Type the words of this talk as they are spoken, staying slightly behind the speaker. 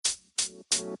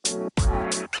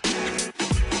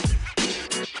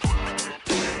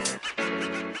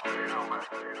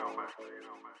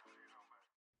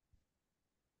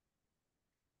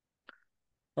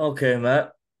Okay,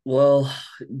 Matt. Well,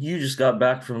 you just got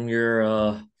back from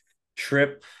your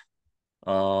trip.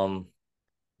 Um,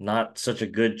 Not such a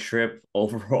good trip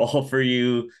overall for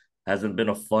you. Hasn't been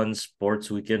a fun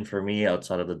sports weekend for me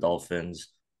outside of the Dolphins.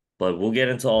 But we'll get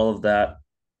into all of that.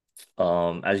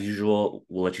 As usual,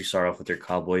 we'll let you start off with your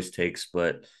Cowboys takes,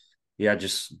 but yeah,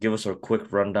 just give us a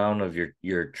quick rundown of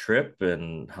your trip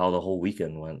and how the whole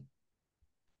weekend went.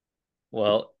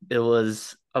 Well, it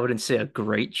was, I wouldn't say a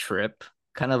great trip,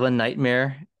 kind of a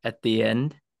nightmare at the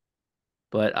end.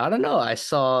 But I don't know. I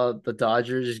saw the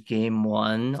Dodgers game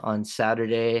one on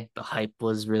Saturday. The hype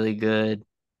was really good.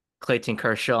 Clayton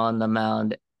Kershaw on the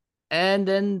mound. And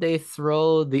then they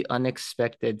throw the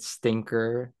unexpected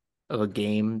stinker of a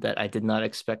game that I did not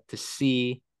expect to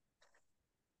see.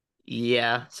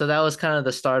 Yeah, so that was kind of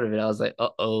the start of it. I was like,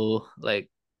 uh-oh, like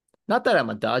not that I'm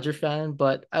a Dodger fan,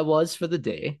 but I was for the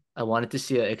day. I wanted to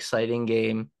see an exciting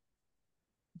game.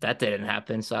 That didn't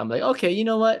happen. So I'm like, okay, you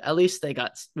know what? At least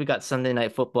we got Sunday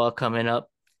night football coming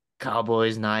up.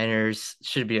 Cowboys, Niners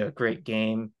should be a great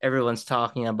game. Everyone's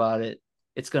talking about it.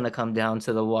 It's gonna come down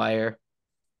to the wire.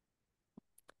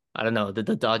 I don't know. Did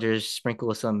the Dodgers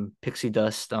sprinkle some pixie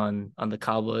dust on the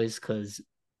Cowboys? Because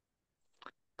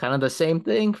kind of the same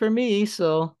thing for me.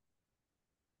 So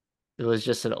it was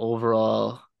just an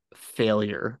overall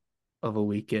failure of a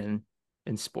weekend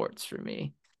in sports for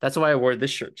me. That's why I wore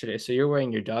this shirt today. So you're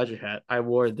wearing your Dodger hat. I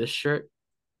wore this shirt.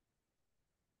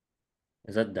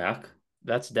 Is that Dak?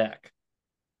 That's Dak.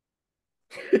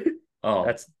 Oh.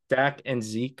 That's Dak and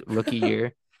Zeke rookie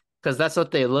year. Because that's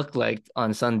what they looked like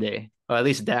on Sunday. Or at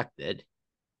least Dak did.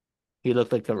 He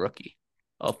looked like a rookie.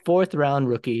 A fourth round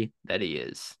rookie that he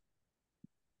is.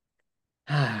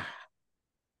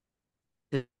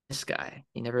 This guy.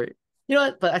 He never you know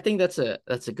what? But I think that's a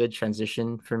good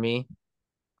transition for me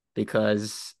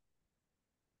because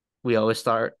we always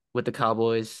start with the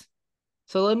Cowboys.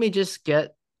 So let me just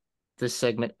get this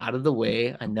segment out of the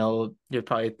way. I know you're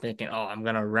probably thinking, oh, I'm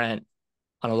gonna rant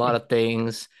on a lot of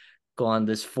things, go on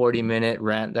this 40-minute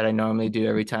rant that I normally do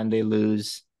every time they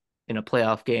lose in a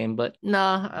playoff game. But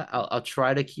nah, I'll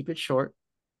try to keep it short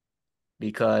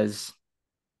because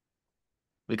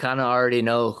we kind of already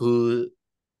know who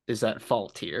is at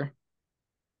fault here.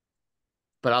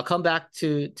 But I'll come back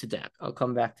to Dak. I'll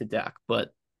come back to Dak.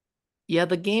 But yeah,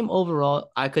 the game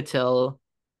overall, I could tell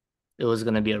it was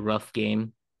gonna be a rough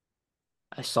game.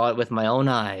 I saw it with my own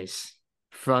eyes,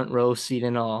 front row seat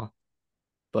and all.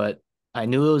 But I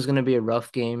knew it was gonna be a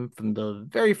rough game from the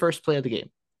very first play of the game.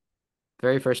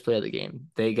 Very first play of the game.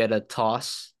 They get a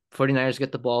toss. 49ers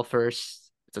get the ball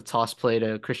first. It's a toss play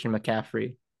to Christian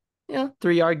McCaffrey.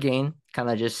 3-yard gain, kind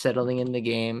of just settling in the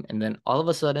game. And then all of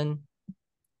a sudden,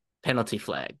 penalty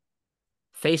flag.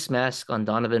 Face mask on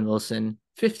Donovan Wilson,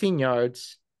 15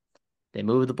 yards. They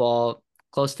move the ball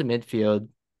close to midfield.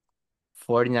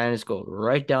 49ers go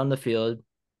right down the field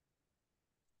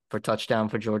for touchdown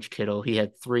for George Kittle. He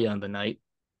had three on the night.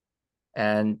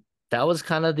 And that was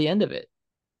kind of the end of it.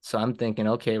 So I'm thinking,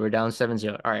 okay, we're down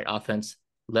 7-0. All right, offense,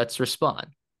 let's respond.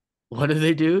 What do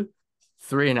they do?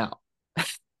 Three and out.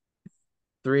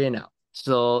 Three and out.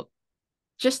 So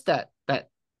just that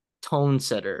tone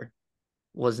setter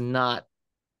was not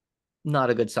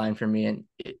a good sign for me. And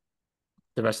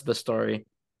the rest of the story,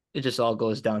 it just all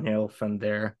goes downhill from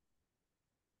there.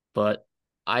 But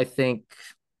I think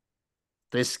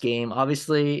this game,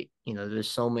 obviously, there's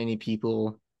so many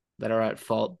people that are at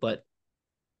fault, but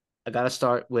I got to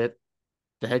start with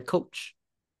the head coach.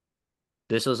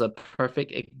 This was a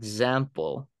perfect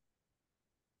example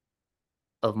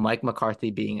of Mike McCarthy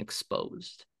being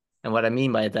exposed. And what I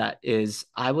mean by that is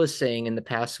I was saying in the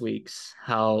past weeks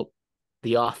how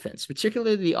the offense,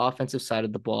 particularly the offensive side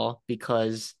of the ball,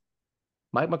 because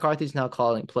Mike McCarthy's now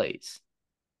calling plays.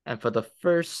 And for the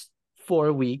first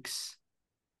 4 weeks,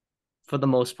 for the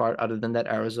most part, other than that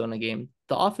Arizona game,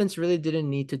 the offense really didn't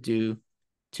need to do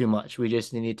too much. We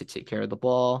just needed to take care of the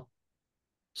ball,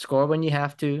 score when you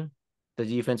have to. The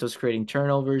defense was creating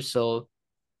turnovers. So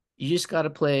you just got to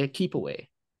play keep away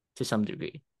to some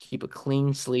degree. Keep a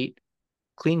clean slate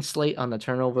on the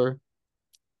turnover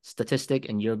statistic,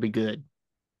 and you'll be good.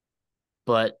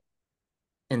 But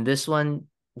in this one,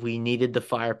 we needed the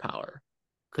firepower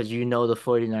because the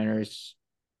 49ers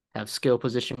have skill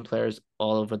position players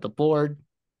all over the board.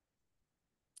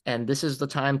 And this is the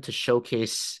time to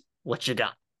showcase what you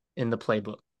got in the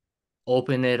playbook.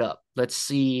 Open it up. Let's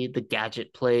see the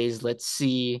gadget plays. Let's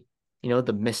see, the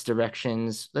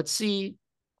misdirections. Let's see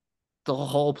the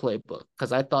whole playbook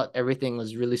because I thought everything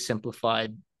was really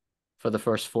simplified for the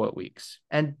first 4 weeks.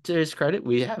 And to his credit,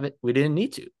 we have it. We didn't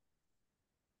need to,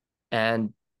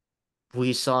 and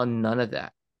we saw none of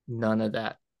that, none of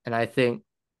that. And I think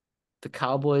the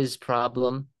Cowboys'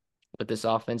 problem with this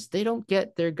offense, they don't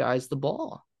get their guys the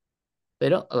ball. They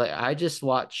don't like. I just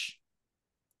watch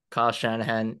Kyle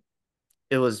Shanahan.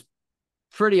 It was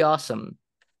pretty awesome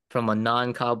from a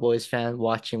non-Cowboys fan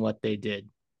watching what they did.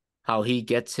 How he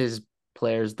gets his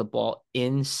players the ball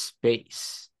in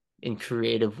space in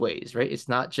creative ways, right? It's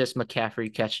not just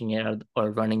McCaffrey catching it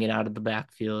or running it out of the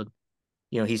backfield.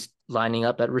 He's lining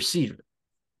up at receiver.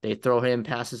 They throw him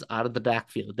passes out of the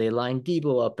backfield. They line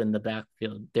Debo up in the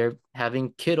backfield. They're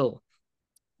having Kittle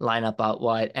line up out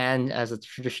wide and as a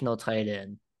traditional tight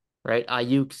end, right?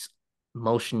 Ayuk's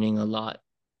motioning a lot.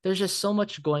 There's just so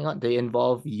much going on. They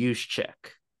involve use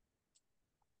check.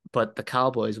 But the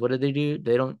Cowboys, what do?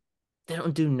 They don't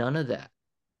do none of that.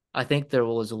 I think there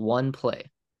was one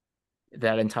play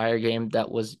that entire game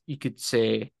that was, you could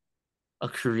say, a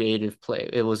creative play.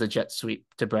 It was a jet sweep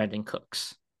to Brandon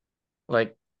Cooks.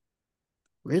 Like,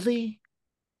 really?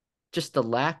 Just the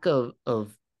lack of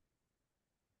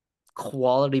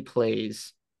quality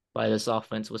plays by this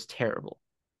offense was terrible.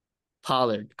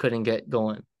 Pollard couldn't get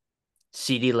going.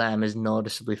 CeeDee Lamb is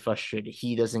noticeably frustrated.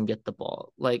 He doesn't get the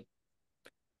ball. Like,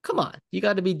 come on. You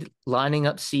got to be lining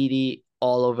up CeeDee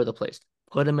all over the place.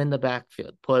 Put him in the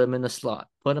backfield, put him in the slot,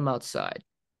 put him outside.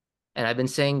 And I've been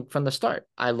saying from the start,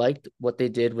 I liked what they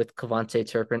did with Cavante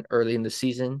Turpin early in the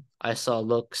season. I saw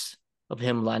looks of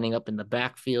him lining up in the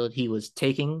backfield. He was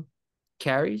taking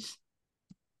carries.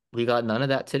 We got none of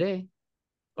that today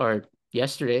or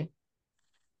yesterday.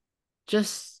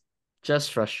 Just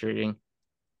just frustrating.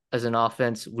 As an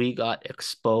offense, we got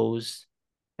exposed.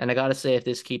 And I gotta say, if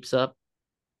this keeps up,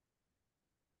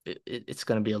 it's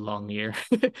gonna be a long year.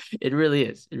 It really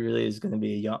is. It really is gonna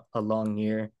be a long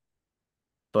year.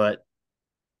 But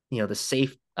the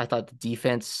safe. I thought the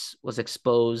defense was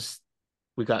exposed.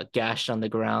 We got gashed on the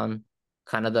ground,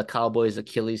 kind of the Cowboys'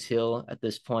 Achilles heel at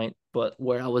this point. But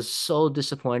where I was so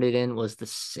disappointed in was the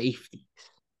safety.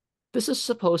 This is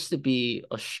supposed to be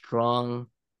a strong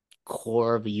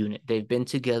core of a unit. They've been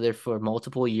together for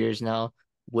multiple years now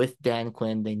with Dan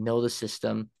Quinn. They know the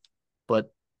system,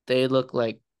 but they look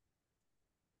like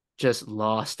just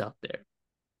lost out there.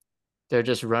 They're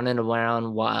just running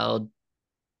around wild,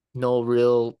 no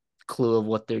real clue of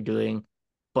what they're doing,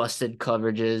 busted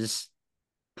coverages,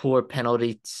 poor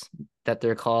penalties that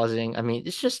they're causing. I mean,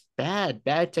 it's just bad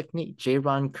technique.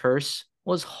 Ron Curse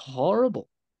was horrible,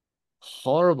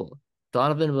 horrible.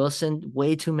 Donovan Wilson,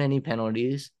 way too many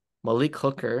penalties. Malik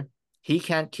Hooker, he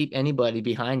can't keep anybody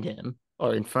behind him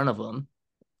or in front of him.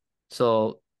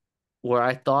 So, where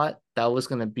I thought that was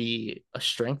going to be a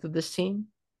strength of this team,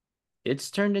 it's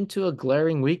turned into a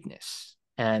glaring weakness.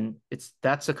 And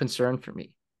that's a concern for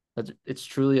me. It's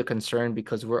truly a concern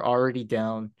because we're already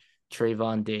down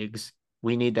Trayvon Diggs.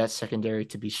 We need that secondary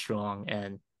to be strong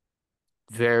and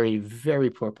very, very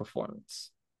poor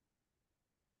performance.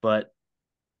 But,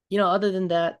 other than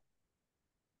that,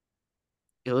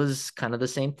 it was kind of the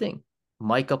same thing.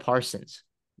 Micah Parsons,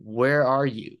 where are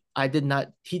you? He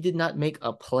did not make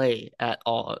a play at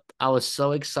all. I was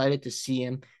so excited to see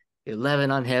him.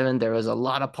 11 on heaven. There was a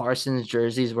lot of Parsons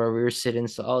jerseys where we were sitting.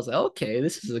 So I was like, okay,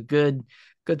 this is a good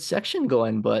section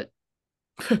going, but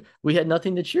we had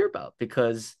nothing to cheer about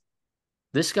because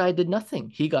this guy did nothing.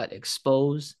 He got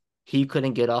exposed. He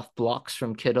couldn't get off blocks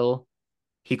from Kittle.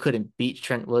 He couldn't beat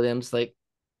Trent Williams. Like,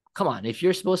 come on, if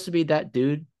you're supposed to be that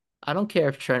dude, I don't care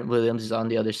if Trent Williams is on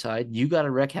the other side. You got to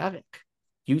wreak havoc.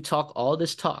 You talk all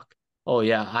this talk. Oh,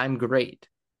 yeah, I'm great.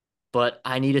 But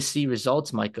I need to see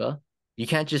results, Micah. You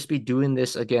can't just be doing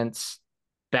this against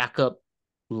backup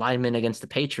linemen against the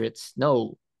Patriots.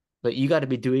 No, but you got to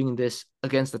be doing this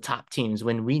against the top teams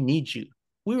when we need you.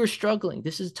 We were struggling.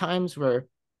 This is times where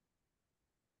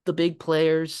the big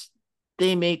players,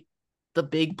 they make the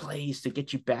big plays to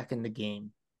get you back in the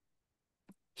game.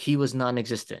 He was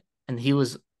non-existent, and he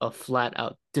was a flat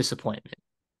out disappointment.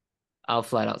 I'll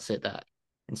flat out say that.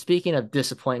 And speaking of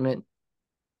disappointment,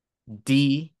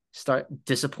 start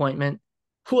disappointment.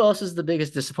 Who else is the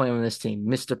biggest disappointment in this team?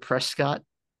 Mr. Prescott.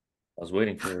 I was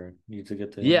waiting for you to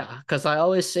get to him. Yeah, because I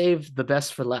always save the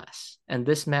best for last. And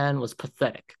this man was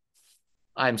pathetic.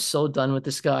 I'm so done with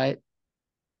this guy.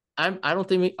 I don't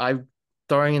think I'm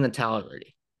throwing in the towel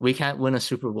already. We can't win a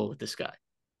Super Bowl with this guy.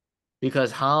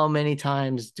 Because how many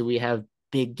times do we have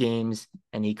big games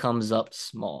and he comes up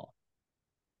small?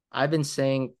 I've been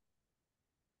saying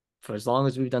for as long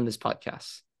as we've done this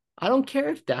podcast, I don't care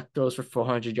if Dak throws for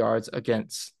 400 yards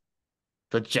against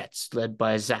the Jets led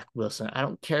by Zach Wilson. I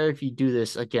don't care if you do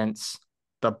this against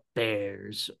the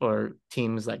Bears or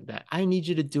teams like that. I need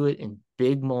you to do it in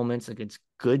big moments against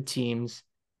good teams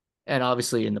and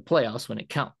obviously in the playoffs when it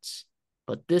counts.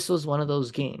 But this was one of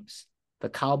those games. The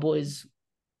Cowboys,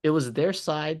 it was their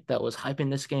side that was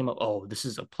hyping this game up. Oh, this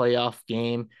is a playoff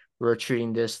game. We're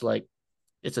treating this like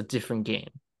it's a different game.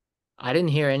 I didn't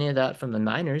hear any of that from the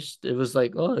Niners. It was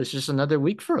like, oh, it's just another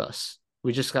week for us.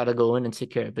 We just got to go in and take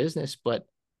care of business. But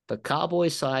the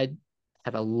Cowboys side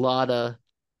had a lot of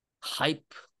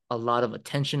hype, a lot of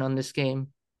attention on this game.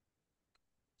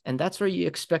 And that's where you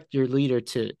expect your leader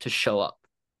to show up.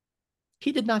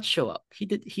 He did not show up.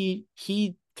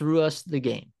 He threw us the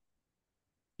game.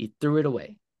 He threw it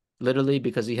away. Literally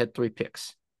because he had 3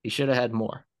 picks. He should have had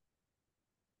more.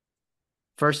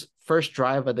 First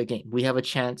drive of the game. We have a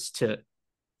chance to,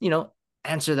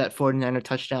 answer that 49er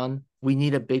touchdown. We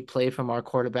need a big play from our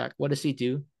quarterback. What does he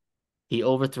do? He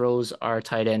overthrows our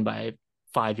tight end by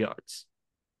 5 yards.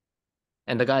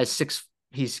 And the guy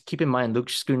is keep in mind, Luke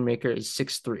Schoonmaker is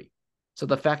 6'3". So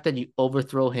the fact that you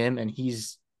overthrow him and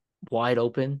he's wide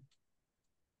open,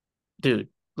 dude,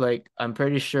 like I'm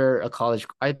pretty sure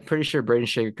Braden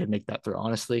Shaker could make that throw.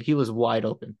 Honestly, he was wide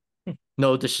open.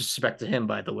 No disrespect to him,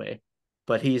 by the way,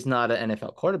 but he's not an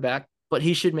NFL quarterback, but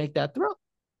he should make that throw.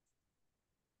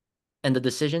 And the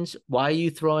decisions, why are you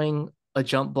throwing a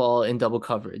jump ball in double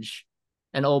coverage?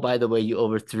 And oh, by the way, you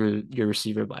overthrew your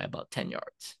receiver by about 10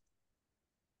 yards.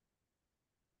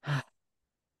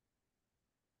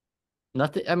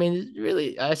 Nothing. I mean,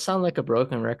 really, I sound like a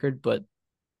broken record, but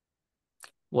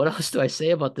what else do I say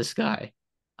about this guy?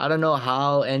 I don't know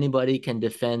how anybody can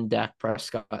defend Dak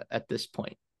Prescott at this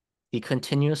point. He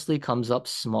continuously comes up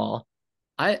small.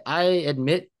 I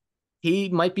admit he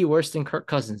might be worse than Kirk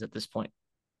Cousins at this point.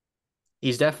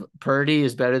 He's definitely Purdy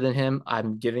is better than him.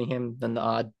 I'm giving him the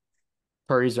nod.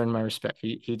 Purdy's earned my respect.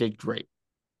 He did great.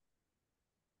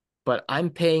 But I'm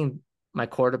paying my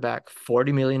quarterback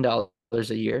 $40 million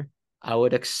a year. I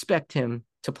would expect him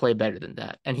to play better than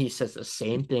that. And he says the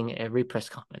same thing every press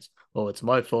conference. Oh, it's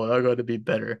my fault. I got to be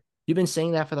better. You've been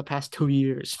saying that for the past 2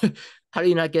 years. How do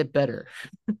you not get better?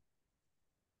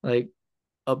 Like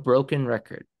a broken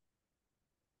record.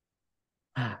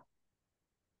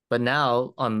 But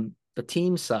now on the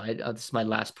team side, this is my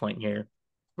last point here.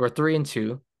 We're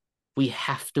 3-2. We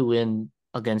have to win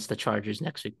against the Chargers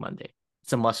next week, Monday.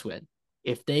 It's a must win.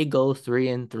 If they go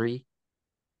 3-3,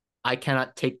 I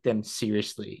cannot take them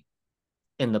seriously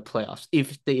in the playoffs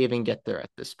if they even get there at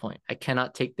this point. I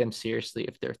cannot take them seriously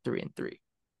if they're 3-3.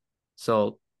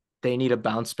 So they need to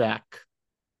bounce back.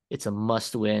 It's a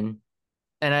must win.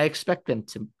 And I expect them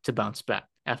to bounce back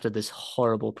after this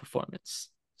horrible performance.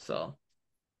 So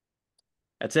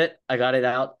that's it. I got it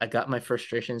out. I got my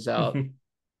frustrations out. I'm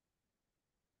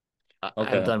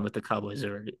Okay. done with the Cowboys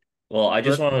already. Well, I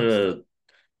just But wanted to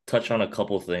touch on a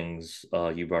couple things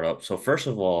you brought up. So first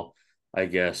of all, I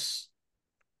guess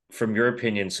from your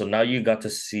opinion, so now you got to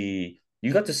see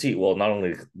well, not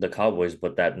only the Cowboys,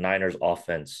 but that Niners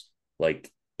offense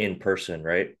like in person,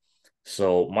 right?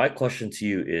 So my question to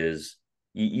you is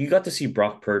you got to see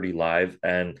Brock Purdy live,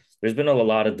 and there's been a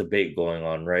lot of debate going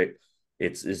on, right?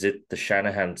 Is it the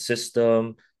Shanahan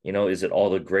system? Is it all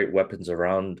the great weapons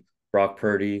around Brock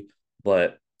Purdy?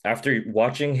 But after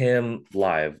watching him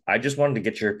live, I just wanted to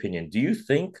get your opinion. Do you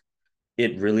think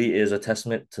it really is a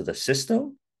testament to the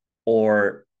system,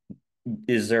 or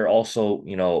is there also,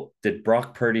 did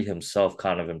Brock Purdy himself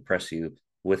kind of impress you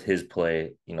with his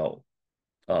play,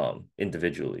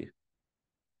 individually?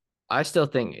 I still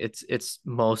think it's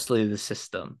mostly the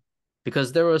system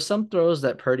because there were some throws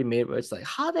that Purdy made where it's like,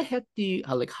 how the heck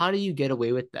how do you get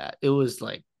away with that? It was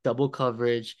like double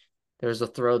coverage. There was a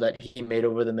throw that he made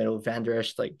over the middle. Van Der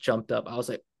Esch like jumped up. I was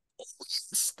like, oh,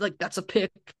 like that's a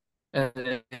pick,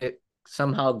 and it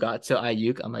somehow got to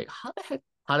Ayuk. I'm like, how the heck?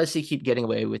 How does he keep getting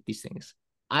away with these things?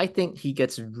 I think he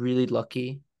gets really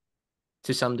lucky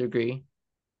to some degree,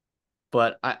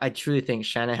 but I truly think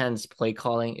Shanahan's play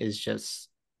calling is just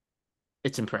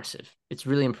it's impressive. It's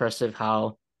really impressive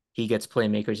how he gets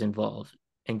playmakers involved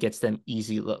and gets them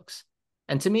easy looks.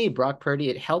 And to me, Brock Purdy,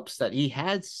 it helps that he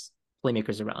has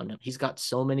playmakers around him. He's got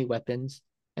so many weapons.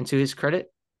 And to his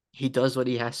credit, he does what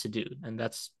he has to do. And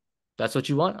that's what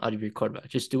you want out of your quarterback.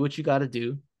 Just do what you got to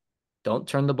do. Don't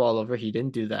turn the ball over. He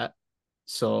didn't do that.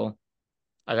 So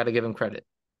I got to give him credit.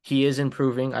 He is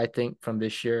improving, I think, from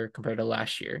this year compared to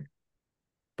last year.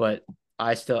 But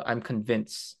I'm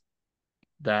convinced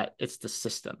that it's the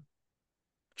system.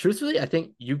 Truthfully, I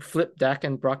think you flip Dak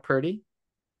and Brock Purdy,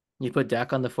 you put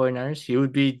Dak on the 49ers, he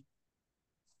would be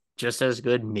just as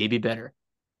good, maybe better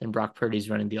than Brock Purdy's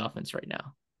running the offense right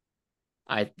now.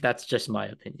 I that's just my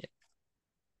opinion,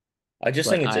 I just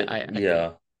but think I think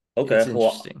yeah. Okay. it's Well,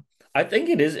 interesting. I think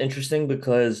it is interesting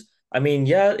because I mean,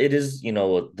 yeah, it is,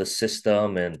 the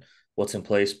system and what's in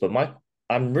place, but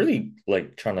I'm really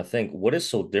like trying to think what is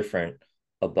so different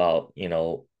about,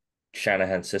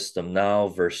 Shanahan's system now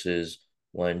versus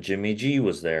when Jimmy G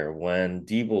was there, when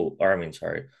or I mean,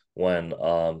 sorry, when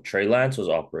Trey Lance was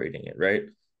operating it, right?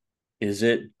 Is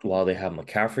it while they have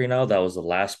McCaffrey now, that was the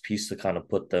last piece to kind of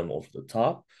put them over the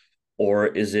top? Or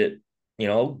is it,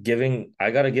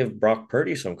 I got to give Brock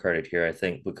Purdy some credit here, I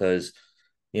think, because,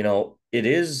 it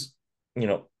is,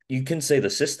 you can say the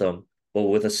system, but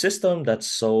with a system that's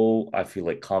so, I feel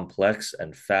like complex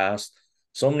and fast,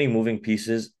 so many moving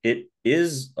pieces, it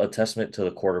is a testament to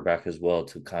the quarterback as well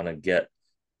to kind of get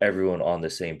everyone on the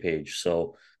same page.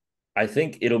 So I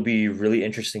think it'll be really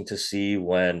interesting to see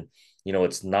when,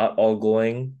 it's not all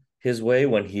going his way,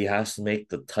 when he has to make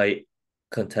the tight,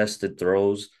 contested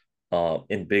throws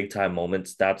in big time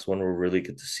moments. That's when we're really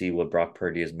good to see what Brock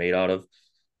Purdy is made out of.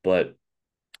 But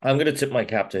I'm going to tip my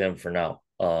cap to him for now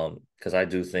because I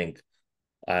do think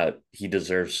he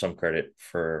deserves some credit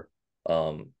for,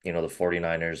 the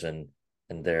 49ers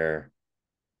and their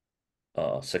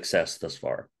success thus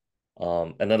far.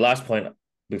 And then last point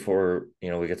before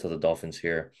we get to the Dolphins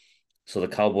here. So the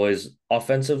Cowboys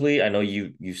offensively, I know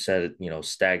you said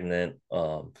stagnant,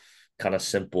 kind of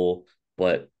simple,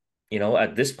 but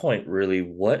at this point, really,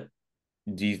 what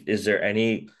is there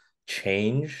any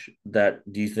change that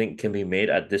do you think can be made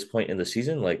at this point in the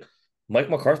season? Like Mike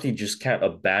McCarthy just can't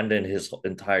abandon his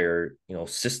entire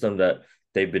system that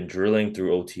they've been drilling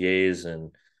through OTAs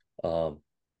and um,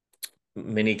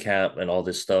 mini camp and all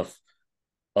this stuff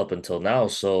up until now.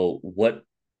 So what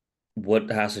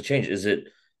has to change? Is it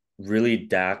really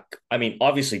Dak? I mean,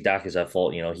 obviously Dak is at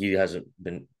fault. He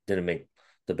didn't make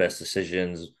the best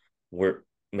decisions. We're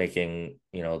making,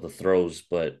 the throws,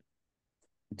 but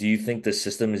do you think the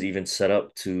system is even set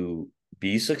up to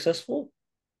be successful?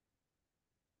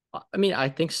 I mean, I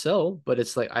think so, but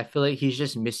it's like I feel like he's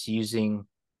just misusing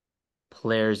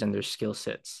players and their skill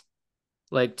sets.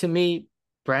 Like to me,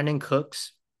 Brandon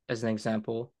Cooks, as an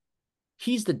example,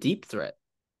 he's the deep threat.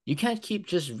 You can't keep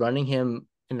just running him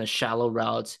in the shallow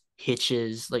routes,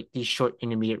 hitches, like these short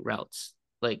intermediate routes.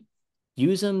 Like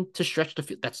use him to stretch the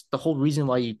field. That's the whole reason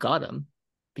why you got him,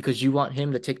 because you want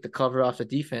him to take the cover off the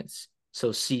defense.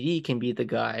 So CD can be the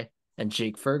guy and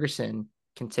Jake Ferguson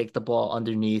can take the ball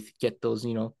underneath, get those,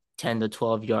 10 to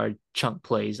 12-yard chunk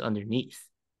plays underneath.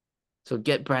 So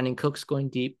get Brandon Cooks going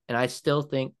deep. And I still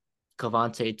think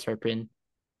Cavante Turpin,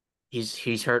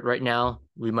 he's hurt right now.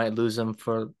 We might lose him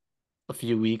for a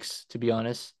few weeks, to be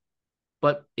honest.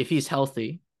 But if he's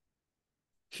healthy,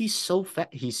 he's so fast.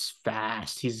 He's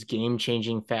fast. He's game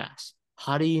changing fast.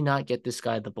 How do you not get this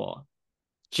guy the ball?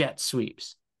 Jet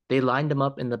sweeps. They lined him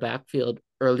up in the backfield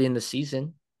early in the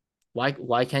season.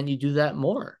 Why can't you do that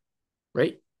more?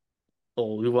 Right?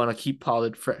 Oh, we want to keep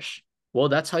Pollard fresh. Well,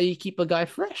 that's how you keep a guy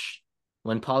fresh.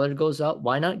 When Pollard goes out,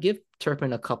 why not give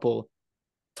Turpin a couple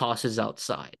tosses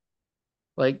outside?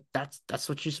 Like that's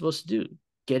what you're supposed to do.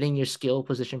 Getting your skill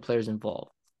position players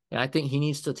involved. And I think he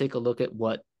needs to take a look at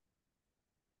what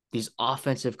these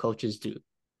offensive coaches do.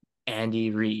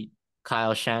 Andy Reid,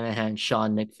 Kyle Shanahan,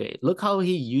 Sean McVay. Look how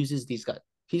he uses these guys.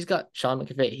 He's got Sean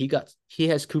McVay. He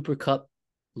has Cooper Kupp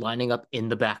lining up in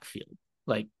the backfield.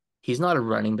 Like he's not a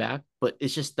running back, but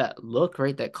it's just that look,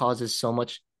 right, that causes so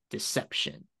much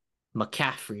deception.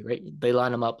 McCaffrey, right? They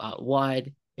line him up out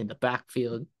wide in the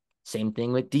backfield. Same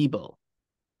thing with Debo,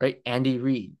 right? Andy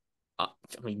Reid. I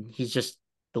mean, he's just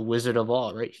the wizard of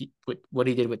all, right? What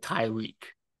he did with Tyreek,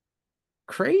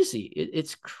 crazy.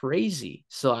 It's crazy.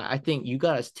 So I think you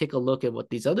got to take a look at what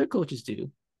these other coaches do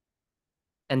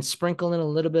and sprinkle in a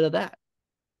little bit of that.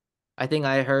 I think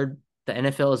I heard the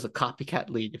NFL is a copycat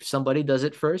league. If somebody does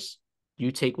it first,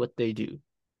 you take what they do.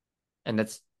 And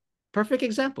that's perfect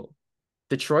example.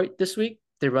 Detroit this week,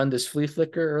 they run this flea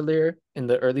flicker earlier in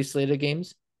the early slate of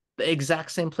games. The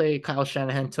exact same play Kyle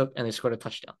Shanahan took, and they scored a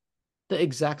touchdown. The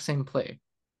exact same play.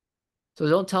 So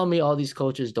don't tell me all these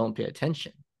coaches don't pay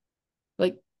attention.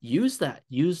 Like, use that.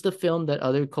 Use the film that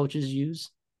other coaches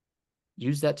use.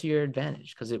 Use that to your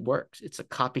advantage because it works. It's a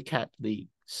copycat league.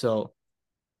 So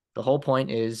the whole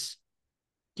point is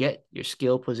get your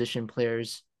skill position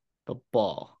players the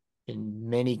ball in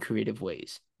many creative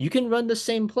ways. You can run the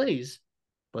same plays,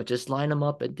 but just line them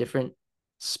up at different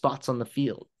spots on the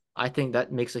field. I think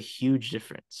that makes a huge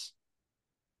difference.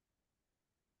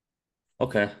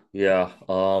 Okay, yeah,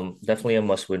 definitely a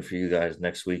must win for you guys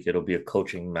next week. It'll be a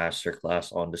coaching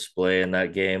masterclass on display in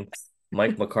that game.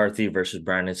 Mike McCarthy versus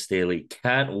Brandon Staley.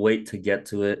 Can't wait to get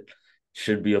to it.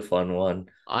 Should be a fun one.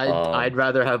 I'd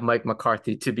rather have Mike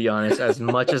McCarthy, to be honest. As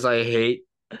much as I hate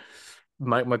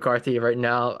Mike McCarthy right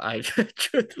now, I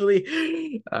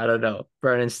truthfully I don't know.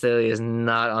 Brandon Staley is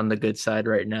not on the good side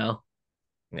right now.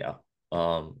 Yeah.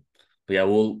 But yeah,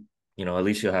 we'll, at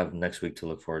least you'll have next week to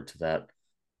look forward to that.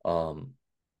 Um,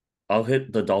 I'll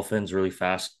hit the Dolphins really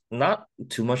fast. Not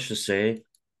too much to say.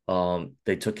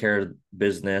 They took care of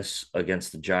business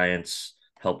against the Giants,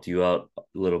 helped you out a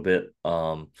little bit.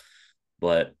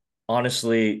 But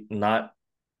honestly, not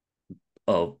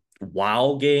a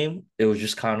wow game. It was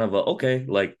just kind of a okay,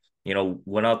 like,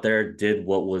 went out there, did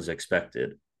what was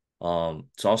expected. So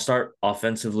I'll start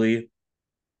offensively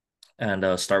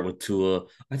and start with Tua.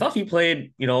 I thought he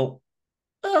played,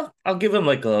 I'll give him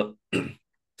like a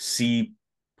C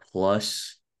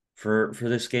plus for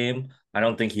this game. I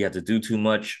don't think he had to do too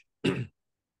much.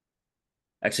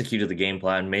 Executed the game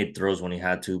plan, made throws when he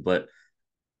had to, but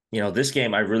this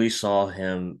game I really saw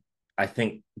him, I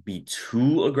think, be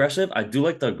too aggressive. I do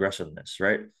like the aggressiveness,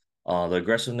 right? The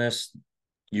aggressiveness,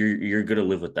 you're gonna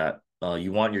live with that.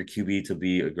 You want your QB to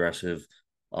be aggressive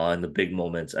in the big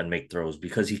moments and make throws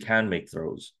because he can make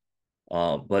throws.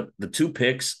 But the two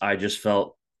picks, I just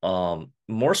felt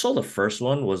more so the first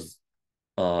one was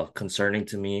concerning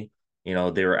to me. They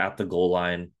were at the goal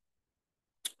line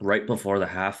right before the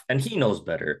half, and he knows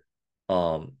better.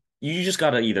 You just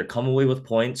gotta either come away with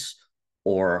points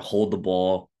or hold the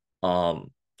ball.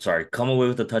 Sorry, come away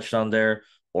with a touchdown there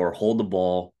or hold the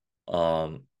ball.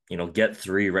 Get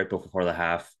three right before the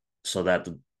half so that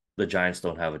the Giants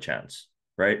don't have a chance,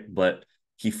 right? But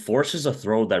he forces a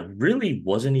throw that really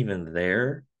wasn't even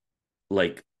there,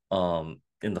 like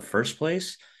in the first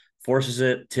place, forces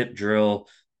it, tip drill,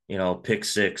 pick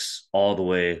six all the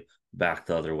way back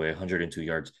the other way, 102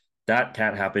 yards. That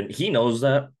can't happen. He knows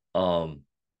that.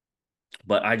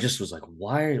 But I just was like,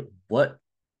 why,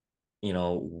 you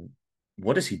know,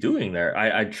 what is he doing there?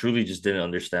 I truly just didn't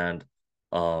understand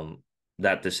um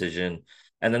that decision.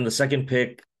 And then the second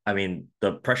pick, I mean,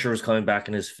 the pressure was coming back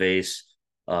in his face.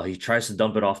 He tries to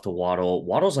dump it off to Waddle.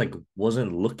 Waddle's like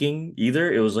wasn't looking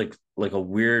either. It was like a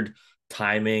weird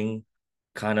timing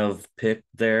kind of pick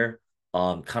there.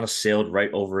 Kind of sailed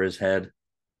right over his head.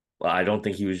 I don't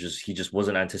think he just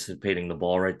wasn't anticipating the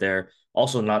ball right there.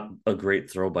 Also, not a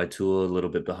great throw by Tua, a little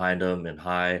bit behind him and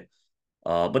high.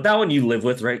 But that one you live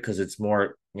with, right? Because it's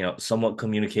more, somewhat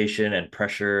communication and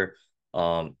pressure,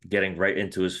 getting right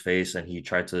into his face, and he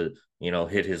tried to,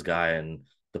 hit his guy, and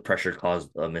the pressure caused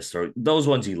a misthrow. Those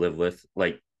ones you live with,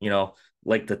 like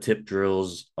the tip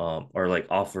drills, or like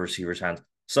off the receiver's hands.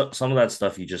 So some of that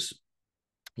stuff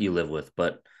you live with,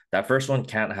 but that first one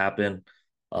can't happen.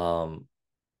 Um,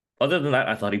 Other than that,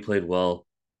 I thought he played well,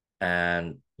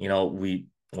 and we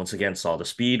once again saw the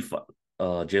speed.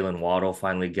 Jalen Waddle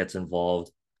finally gets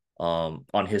involved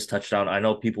on his touchdown. I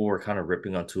know people were kind of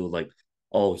ripping on Tua, like,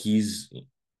 oh, he's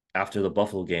after the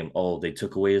Buffalo game. Oh, they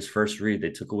took away his first read.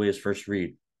 They took away his first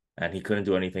read, and he couldn't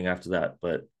do anything after that.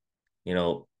 But you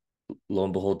know, lo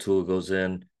and behold, Tua goes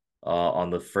in on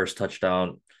the first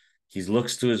touchdown. He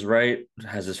looks to his right,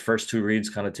 has his first two reads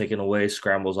kind of taken away,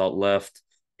 scrambles out left,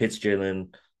 hits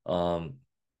Jalen. Um,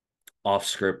 Off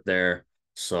script there.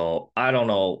 So I don't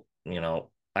know.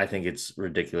 I think it's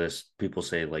ridiculous. People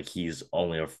say like he's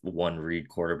only a one read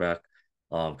quarterback,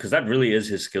 because that really is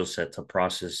his skill set to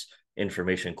process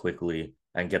information quickly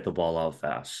and get the ball out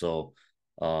fast. So,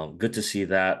 good to see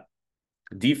that.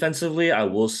 Defensively, I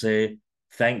will say,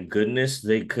 thank goodness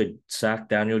they could sack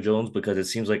Daniel Jones because it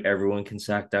seems like everyone can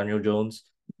sack Daniel Jones.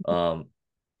 Um,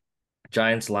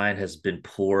 Giants line has been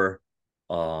poor,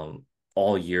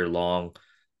 all year long.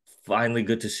 Finally,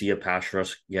 good to see a pass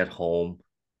rush get home.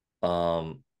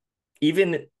 Um,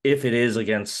 Even if it is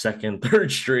against second,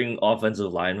 third string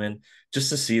offensive linemen, just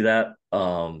to see that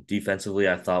defensively,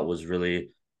 I thought was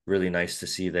really, really nice to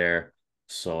see there.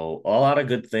 So a lot of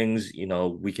good things,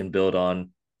 we can build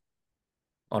on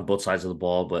both sides of the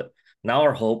ball. But now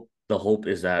the hope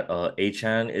is that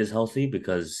Achan is healthy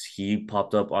because he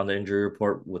popped up on the injury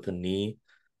report with a knee.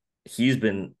 He's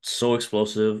been so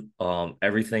explosive.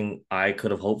 Everything I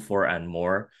could have hoped for and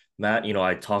more. Matt,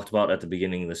 I talked about at the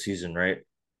beginning of the season, right?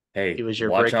 He Hey, was your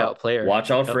breakout player.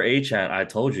 watch out for Yep. Achan. I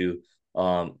told you,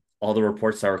 all the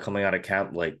reports that were coming out of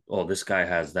camp, like, oh, this guy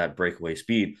has that breakaway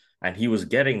speed, and he was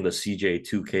getting the CJ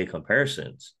 2K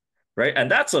comparisons, right?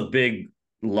 And that's a big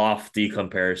lofty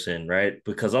comparison, right?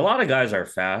 Because a lot of guys are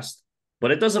fast,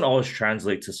 but it doesn't always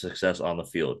translate to success on the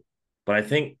field. But I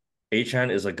think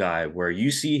Achan is a guy where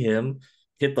you see him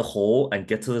hit the hole and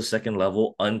get to the second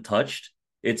level untouched.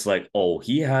 It's like, oh,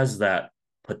 he has that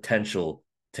potential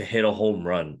to hit a home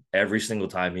run every single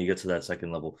time he gets to that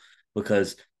second level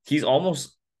because he's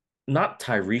almost not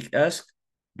Tyreek-esque,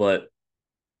 but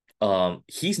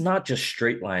he's not just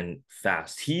straight line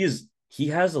fast. He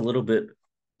has a little bit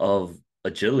of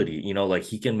agility, like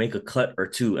he can make a cut or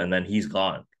two and then he's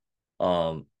gone.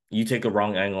 You take a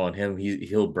wrong angle on him,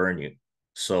 he'll burn you.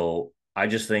 So I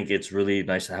just think it's really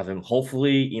nice to have him.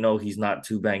 Hopefully, he's not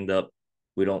too banged up.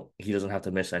 He doesn't have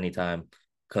to miss any time.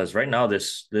 Because right now,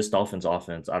 this Dolphins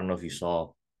offense, I don't know if you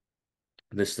saw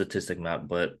this statistic map,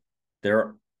 but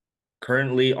they're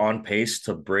currently on pace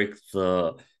to break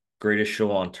the greatest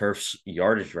show on turf's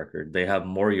yardage record. They have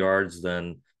more yards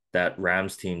than that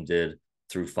Rams team did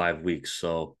through 5 weeks.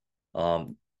 So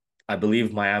I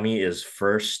believe Miami is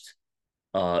first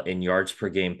in yards per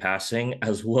game passing,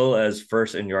 as well as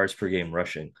first in yards per game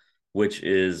rushing, which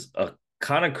is a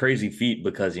kind of crazy feat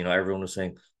because, everyone was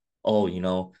saying,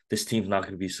 oh, this team's not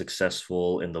going to be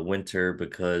successful in the winter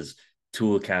because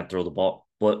Tua can't throw the ball,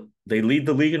 but they lead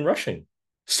the league in rushing.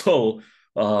 So,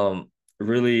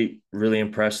 really, really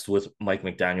impressed with Mike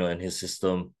McDaniel and his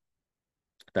system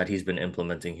that he's been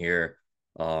implementing here.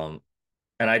 Um,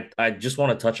 and I just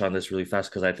want to touch on this really fast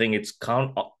because I think it's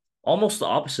almost the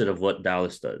opposite of what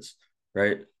Dallas does,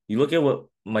 right? You look at what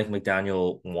Mike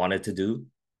McDaniel wanted to do.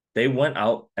 They went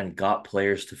out and got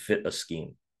players to fit a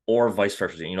scheme, or vice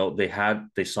versa.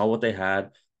 They saw what they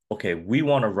had. Okay, we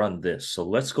want to run this, so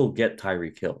let's go get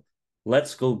Tyreek Hill.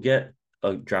 Let's go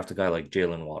draft a guy like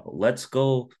Jalen Waddle. Let's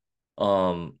go,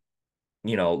 um,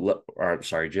 or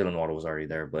sorry, Jalen Waddle was already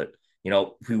there, but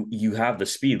you have the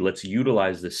speed. Let's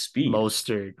utilize the speed.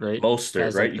 Mostert, right? Mostert,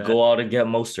 Guys right? like You that. go out and get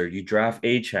Mostert. You draft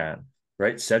Achan,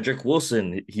 right? Cedric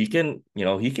Wilson, he can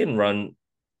run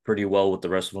pretty well with the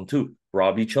rest of them too.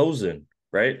 Robbie Chosen,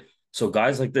 right? So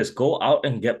guys like this, go out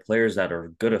and get players that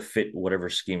are gonna fit whatever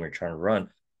scheme you're trying to run.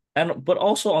 But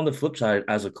also on the flip side,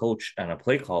 as a coach and a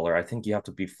play caller, I think you have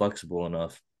to be flexible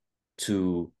enough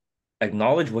to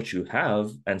acknowledge what you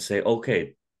have and say,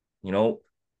 okay, you know,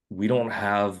 we don't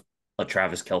have a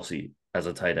Travis Kelce as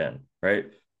a tight end, right?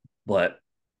 But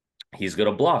he's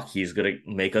gonna block, he's gonna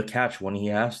make a catch when he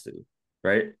has to,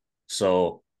 right?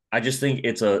 So I just think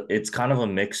it's kind of a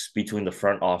mix between the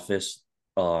front office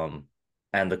um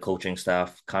and the coaching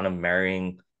staff, kind of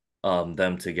marrying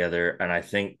them together. And I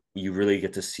think you really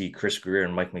get to see Chris Greer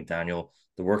and Mike McDaniel,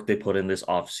 the work they put in this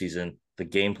offseason, the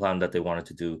game plan that they wanted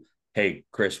to do. Hey,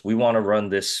 Chris, we want to run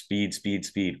this speed, speed,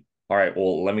 speed. All right,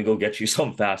 well, let me go get you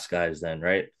some fast guys then,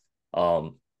 right?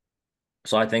 Um,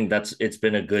 so I think it's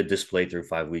been a good display through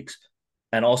 5 weeks.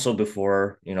 And also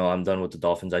before, I'm done with the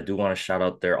Dolphins, I do want to shout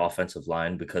out their offensive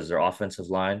line because their offensive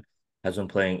line has been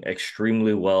playing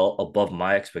extremely well above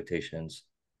my expectations.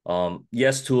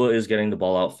 Yes, Tua is getting the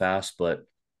ball out fast, but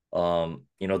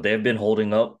they've been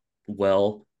holding up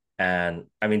well. And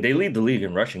I mean, they lead the league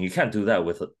in rushing. You can't do that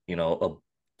with, a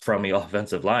crummy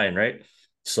offensive line, right?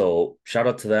 So shout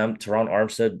out to them. Teron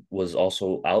Armstead was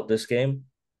also out this game.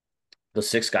 The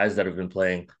six guys that have been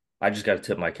playing, I just got to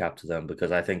tip my cap to them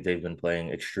because I think they've been playing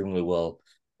extremely well,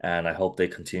 and I hope they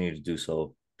continue to do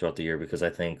so throughout the year because I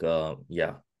think,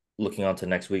 yeah, looking on to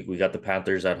next week, we got the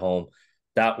Panthers at home.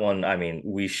 That one, I mean,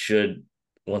 we should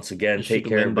once You again should take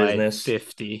care win of by business.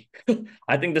 50.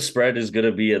 I think the spread is going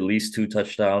to be at least 2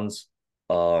 touchdowns.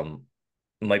 Um,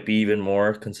 might be even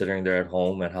more considering they're at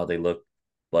home and how they look,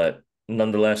 but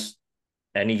nonetheless,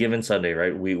 any given Sunday,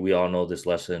 right? We all know this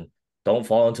lesson. Don't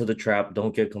fall into the trap.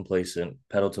 Don't get complacent.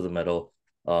 Pedal to the metal.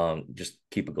 Just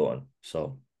keep it going.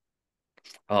 So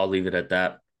I'll leave it at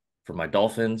that for my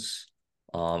Dolphins.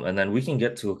 And then we can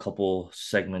get to a couple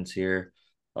segments here,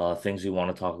 things we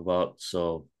want to talk about.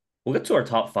 So we'll get to our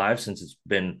top five since it's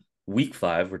been week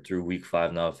five. We're through week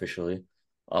five now officially.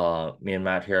 Me and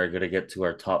Matt here are gonna get to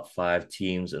our top five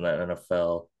teams in the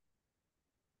NFL.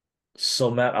 So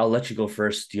Matt, I'll let you go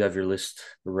first. Do you have your list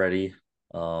ready?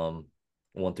 Um,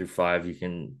 1 through 5. You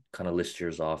can kind of list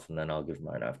yours off, and then I'll give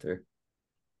mine after.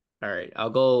 All right, I'll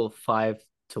go 5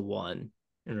 to 1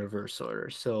 in reverse order.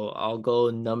 So I'll go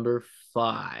number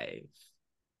 5.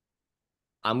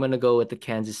 I'm gonna go with the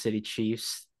Kansas City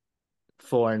Chiefs,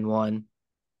 4-1.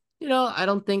 I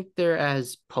don't think they're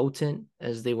as potent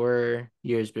as they were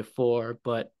years before,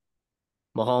 but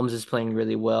Mahomes is playing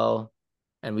really well,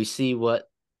 and we see what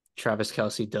Travis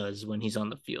Kelce does when he's on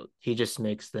the field. He just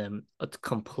makes them a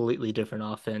completely different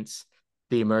offense.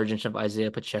 The emergence of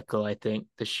Isaiah Pacheco, I think,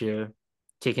 this year,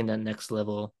 taking that next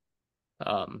level,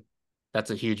 um,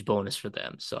 that's a huge bonus for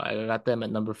them. So I got them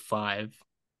at number 5.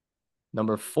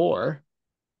 Number 4,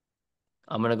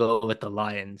 I'm gonna go with the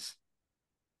Lions.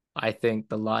 I think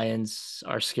the Lions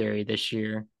are scary this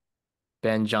year.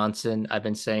 Ben Johnson, I've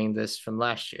been saying this from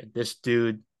last year. This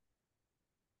dude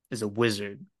is a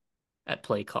wizard at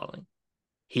play calling.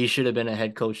 He should have been a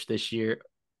head coach this year,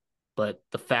 but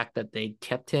the fact that they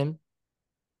kept him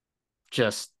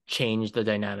just changed the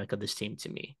dynamic of this team to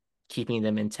me, keeping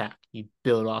them intact. You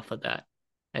build off of that.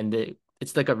 And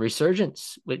it's like a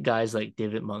resurgence with guys like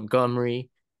David Montgomery,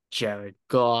 Jared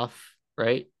Goff,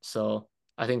 right? So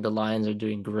I think the Lions are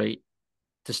doing great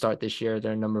to start this year.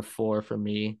 They're number 4 for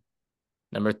me.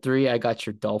 Number 3, I got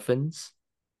your Dolphins.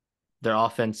 Their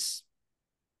offense,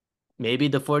 maybe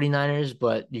the 49ers,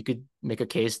 but you could make a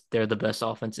case they're the best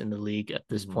offense in the league at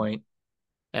this Mhm. point.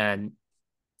 And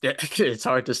it's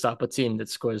hard to stop a team that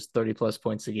scores 30 plus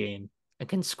points a game and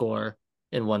can score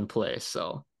in one play.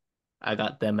 So I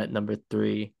got them at number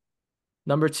 3.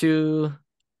 Number 2,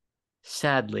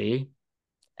 sadly,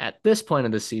 at this point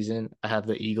of the season, I have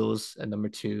the Eagles at number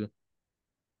 2.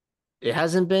 It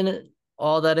hasn't been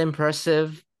all that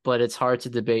impressive, but it's hard to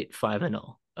debate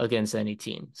 5-0 against any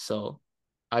team. So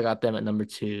I got them at number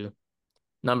 2.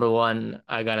 Number 1,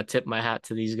 I got to tip my hat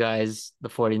to these guys, the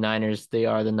 49ers. They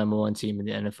are the number 1 team in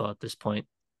the NFL at this point.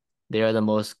 They are the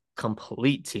most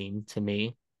complete team to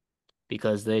me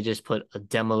because they just put a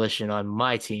demolition on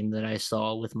my team that I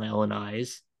saw with my own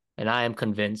eyes. And I am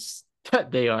convinced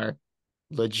that they are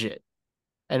legit.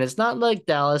 And it's not like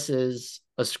Dallas is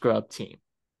a scrub team.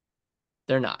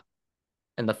 They're not.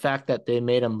 And the fact that they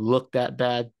made them look that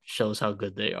bad shows how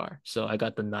good they are. So I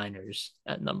got the Niners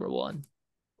at number 1.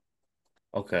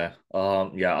 Okay.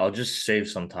 Yeah, I'll just save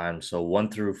some time. So 1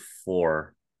 through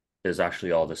 4 is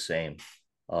actually all the same.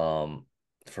 Um,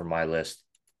 for my list.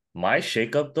 My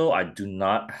shakeup though, I do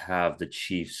not have the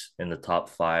Chiefs in the top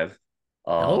five.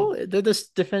 No, Um, they're the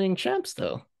defending champs,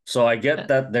 though. so I get Yeah.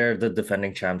 that they're the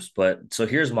defending champs, but so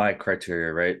here's my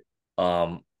criteria, right?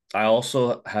 Um, I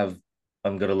also have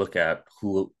I'm gonna look at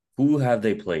who have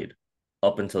they played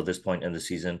up until this point in the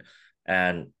season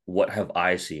and what have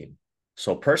I seen.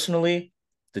 So personally,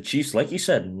 the Chiefs, like you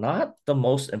said, not the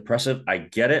most impressive. I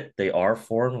get it. They are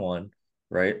 4-1,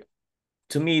 right?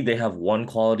 To me, they have one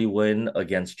quality win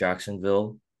against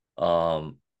Jacksonville.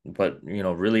 But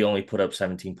really only put up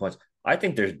 17 points. I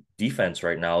think their defense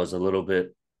right now is a little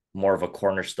bit more of a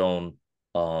cornerstone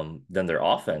than their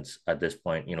offense at this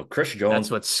point. Chris That's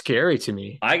Jones, what's scary to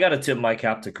me. I gotta tip my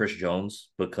cap to Chris Jones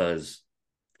because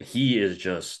he is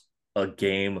just a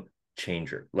game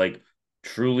changer. Like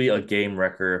truly a game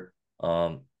wrecker.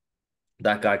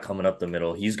 That guy coming up the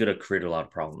middle, he's gonna create a lot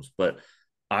of problems. But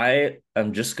I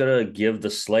am just gonna give the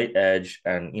slight edge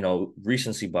and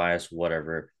recency bias,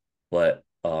 whatever. But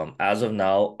as of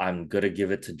now, I'm gonna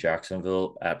give it to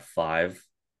Jacksonville at 5.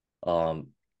 Um,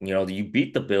 you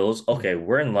beat the Bills. Okay,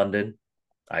 we're in London.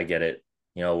 I get it.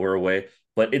 We're away,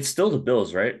 but it's still the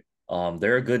Bills, right?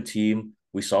 They're a good team.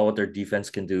 We saw what their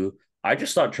defense can do. I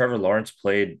just thought Trevor Lawrence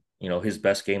played, his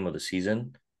best game of the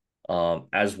season,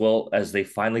 as well as they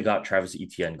finally got Travis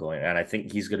Etienne going, and I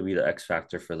think he's going to be the X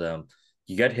factor for them.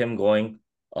 You get him going.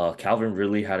 Calvin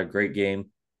really had a great game,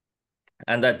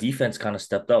 and that defense kind of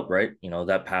stepped up, right?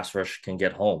 That pass rush can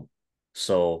get home.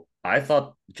 So I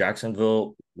thought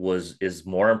Jacksonville is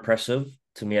more impressive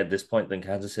to me at this point than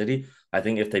Kansas City. I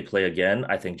think if they play again,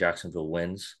 I think Jacksonville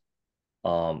wins.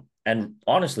 And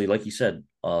honestly, like you said,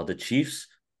 the Chiefs,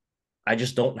 I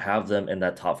just don't have them in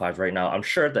that top 5 right now. I'm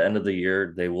sure at the end of the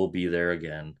year they will be there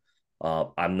again.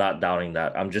 I'm not doubting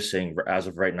that. I'm just saying as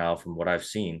of right now, from what I've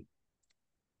seen,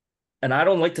 and I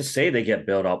don't like to say they get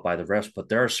bailed out by the refs, but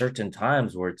there are certain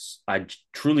times where I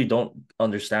truly don't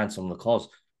understand some of the calls.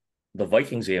 The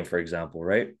Vikings game, for example,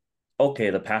 right? Okay,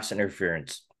 the pass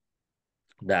interference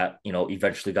that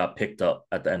eventually got picked up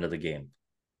at the end of the game.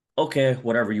 Okay,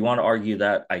 whatever you want to argue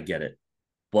that, I get it.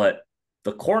 But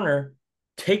the corner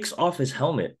takes off his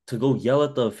helmet to go yell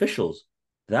at the officials.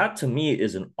 That to me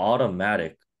is an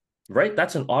automatic, right?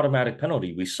 That's an automatic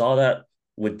penalty. We saw that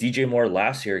with DJ Moore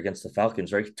last year against the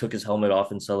Falcons, right? He took his helmet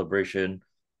off in celebration,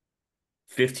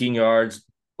 15 yards,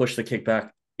 pushed the kickback.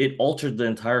 It altered the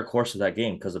entire course of that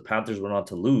game because the Panthers went on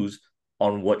to lose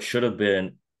on what should have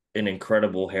been an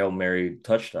incredible Hail Mary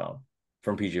touchdown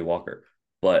from PJ Walker.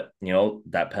 But,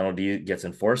 that penalty gets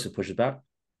enforced, it pushes back.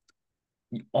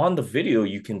 On the video,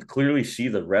 you can clearly see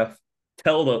the ref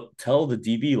tell the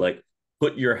DB, like,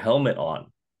 put your helmet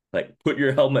on, like put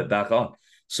your helmet back on.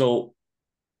 So,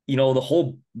 the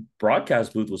whole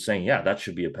broadcast booth was saying, yeah, that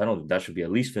should be a penalty. That should be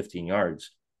at least 15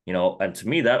 yards, and to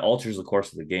me, that alters the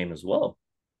course of the game as well.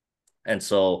 And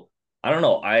so I don't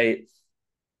know. I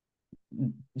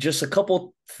just a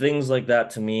couple things like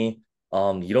that to me.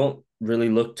 You don't really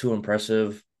look too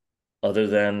impressive other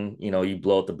than, you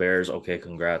blow out the Bears. Okay,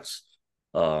 congrats.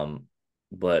 Um,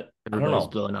 but I don't Everybody's know.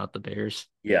 blowing out the Bears,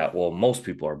 Yeah, well, most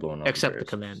people are blowing out the except the Bears. So,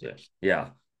 Commanders. yeah.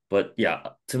 But yeah,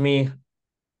 to me,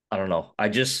 I don't know.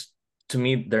 To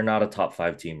me, they're not a top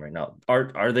five team right now.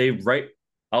 Are they right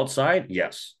outside?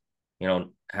 Yes.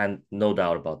 And no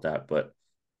doubt about that. But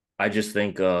I just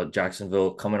think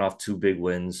Jacksonville coming off two big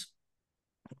wins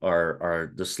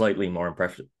are the slightly more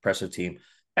impressive team.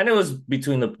 And it was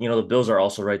between the Bills are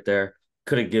also right there.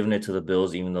 Could have given it to the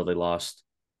Bills even though they lost.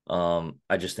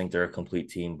 I just think they're a complete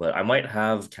team, but I might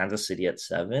have Kansas City at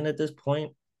 7 at this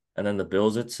point, and then the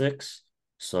Bills at 6.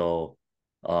 So,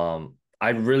 I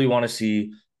really want to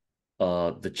see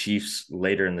the Chiefs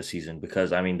later in the season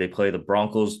because I mean they play the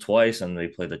Broncos twice and they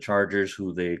play the Chargers,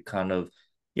 who they kind of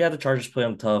the Chargers play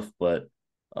them tough, but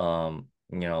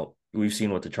we've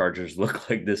seen what the Chargers look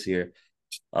like this year.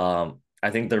 I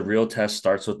think the real test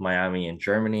starts with Miami and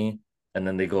Germany, and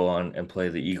then they go on and play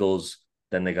the Eagles.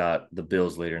 Then they got the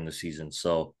Bills later in the season.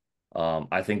 So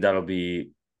I think that'll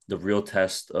be the real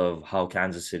test of how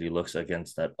Kansas City looks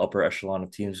against that upper echelon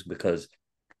of teams because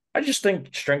I just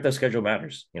think strength of schedule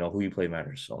matters. Who you play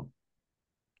matters. So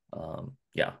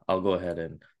yeah, I'll go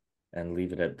ahead and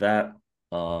leave it at that.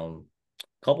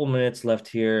 Couple minutes left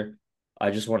here.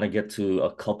 I just want to get to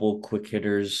a couple quick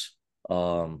hitters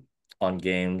on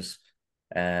games.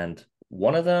 And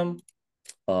one of them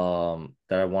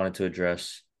that I wanted to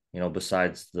address,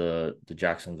 besides the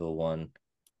Jacksonville one,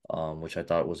 which I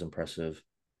thought was impressive.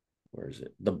 Where is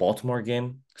it? The Baltimore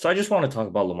game. So I just want to talk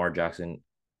about Lamar Jackson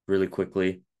really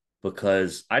quickly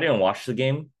because I didn't watch the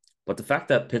game, but the fact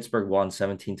that Pittsburgh won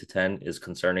 17-10 is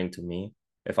concerning to me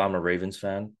if I'm a Ravens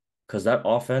fan. Because that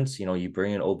offense, you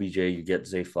bring in OBJ, you get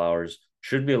Zay Flowers,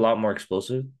 should be a lot more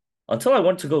explosive. Until I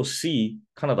went to go see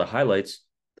kind of the highlights,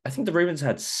 I think the Ravens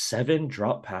had 7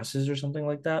 drop passes or something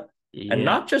like that. And Yeah,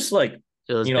 not just like,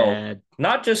 it was bad.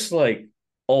 not just like,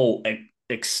 oh,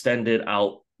 extended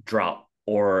out drop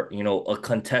or, a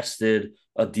contested,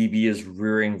 a DB is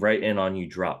rearing right in on you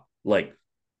drop. Like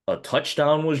a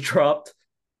touchdown was dropped.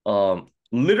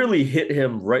 Literally hit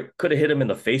him right, could have hit him in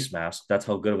the face mask. That's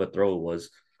how good of a throw it was.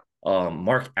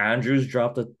 Mark Andrews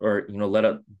dropped it or let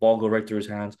a ball go right through his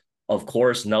hands. Of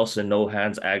course, Nelson no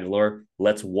hands Aguilar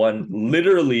lets one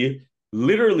literally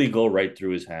go right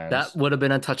through his That hands. would have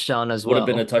been a touchdown as Would have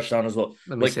been a well. touchdown as well.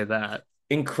 Let me Like say that.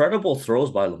 incredible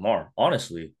throws by Lamar,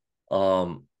 honestly.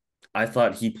 Um, I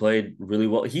thought he played really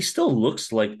well. He still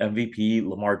looks like MVP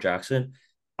Lamar Jackson.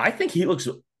 I think he looks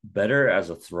better as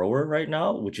a thrower right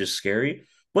now, which is scary.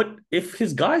 But if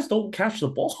his guys don't catch the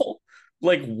ball,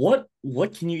 like what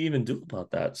can you even do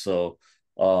about that? So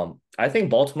I think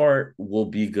Baltimore will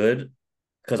be good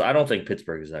because I don't think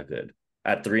Pittsburgh is that good.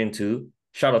 At 3-2,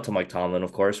 shout out to Mike Tomlin,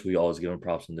 of course. We always give him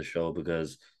props in the show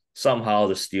because somehow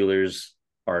the Steelers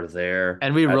are there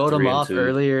And we at wrote him three and off two.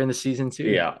 earlier in the season too.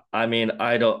 Yeah, I mean,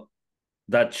 I don't.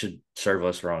 That should serve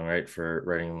us wrong, right, for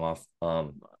writing him off.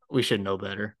 We should know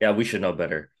better. Yeah, we should know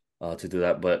better to do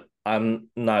that. But I'm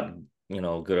not,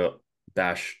 gonna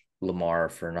bash Lamar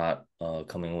for not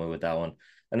coming away with that one.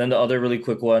 And then the other really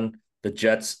quick one, the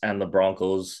Jets and the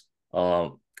Broncos.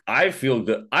 I feel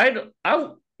good. I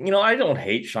don't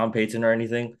hate Sean Payton or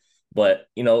anything, but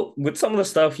with some of the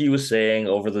stuff he was saying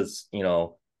over this,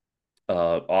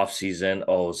 off season,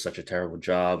 oh, such a terrible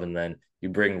job, and then you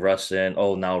bring Russ in,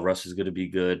 oh, now Russ is going to be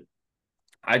good.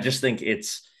 I just think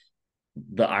it's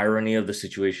the irony of the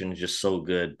situation is just so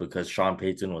good because Sean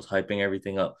Payton was hyping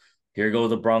everything up. Here go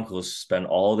the Broncos, spend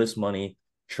all this money,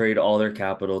 trade all their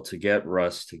capital to get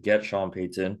Russ, to get Sean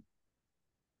Payton.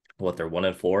 What they're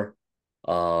 1-4,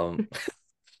 um,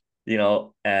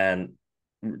 and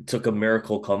took a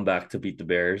miracle comeback to beat the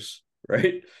Bears,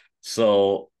 right?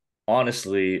 So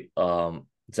honestly,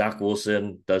 Zach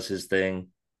Wilson does his thing,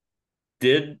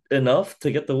 did enough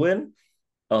to get the win.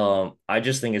 I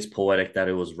just think it's poetic that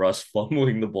it was Russ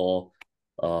fumbling the ball,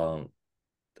 um,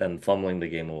 and fumbling the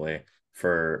game away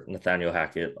for Nathaniel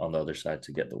Hackett on the other side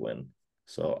to get the win.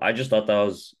 So I just thought that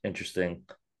was interesting.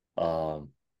 Um,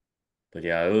 but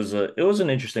yeah, it was an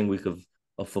interesting week of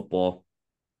football.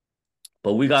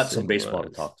 But we got Yes, some it baseball to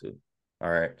was. talk to. All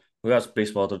right, we got some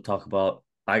baseball to talk about.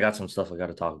 I got some stuff I got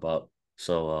to talk about.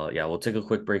 So yeah, we'll take a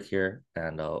quick break here,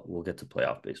 and we'll get to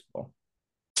playoff baseball.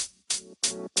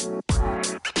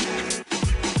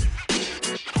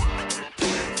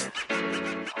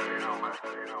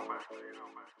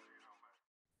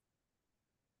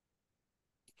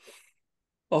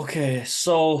 Okay,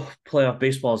 so playoff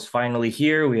baseball is finally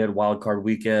here. We had wild card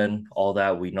weekend, all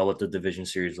that. We know what the division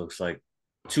series looks like.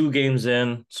 2 games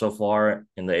in so far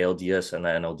in the ALDS and the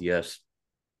NLDS.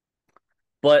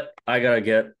 But I gotta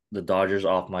get the Dodgers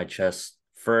off my chest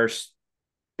first.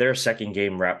 Their second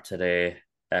game wrapped today,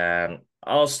 and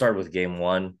I'll start with game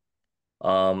one.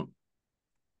 Um,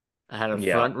 I had a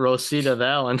yeah. front row seat of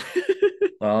that one.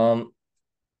 Um,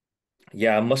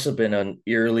 Yeah, it must have been an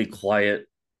eerily quiet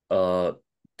uh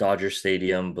Dodger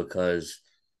Stadium because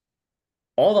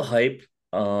all the hype,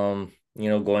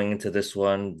 going into this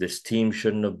one, this team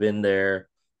shouldn't have been there.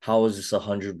 How is this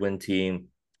 100 win team?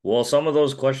 Well, some of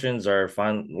those questions are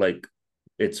fine, like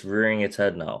it's rearing its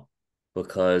head now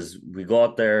because we go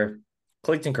out there,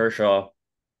 Clayton Kershaw.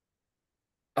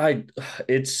 I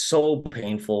it's so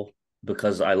painful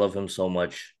because I love him so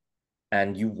much,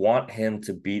 and you want him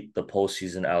to beat the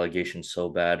postseason allegations so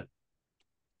bad.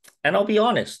 And I'll be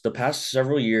honest, the past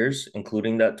several years,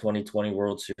 including that 2020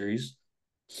 World Series,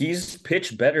 he's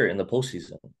pitched better in the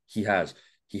postseason. He has.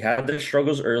 He had the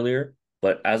struggles earlier,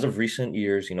 but as of recent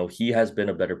years, he has been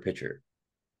a better pitcher.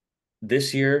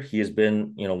 This year, he has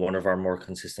been, one of our more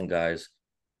consistent guys.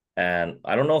 And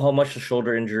I don't know how much the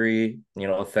shoulder injury,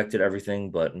 affected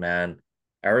everything, but man,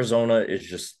 Arizona is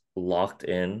just locked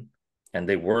in, and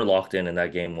they were locked in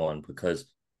that game one because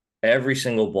every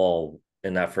single ball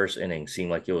in that first inning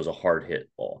seemed like it was a hard hit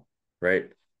ball, right?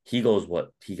 He goes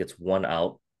what? He gets one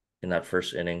out in that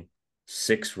first inning,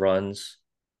 6 runs.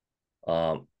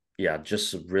 Yeah,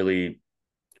 just a really,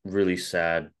 really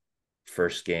sad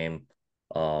first game.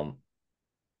 Um,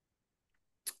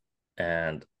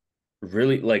 and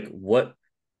really like what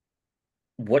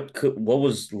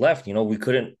was left? We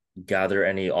couldn't gather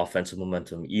any offensive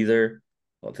momentum either.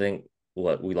 I think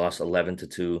what we lost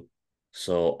 11-2.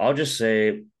 So I'll just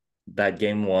say that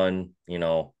game one,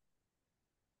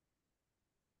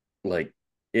 like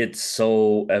it's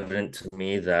so evident to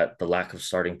me that the lack of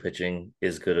starting pitching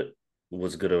is good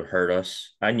was gonna hurt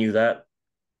us. I knew that.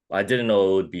 I didn't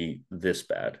know it would be this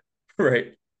bad,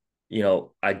 right?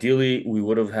 Ideally we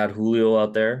would have had Julio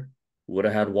out there, would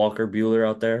have had Walker Bueller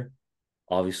out there.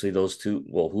 Obviously, those two.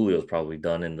 Well, Julio's probably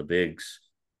done in the bigs,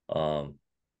 um,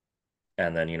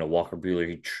 and then Walker Bueller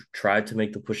he tried to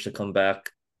make the push to come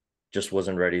back, just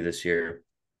wasn't ready this year.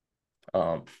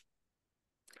 Um,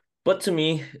 but to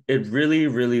me, it really,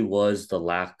 really was the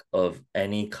lack of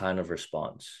any kind of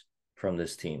response from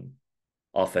this team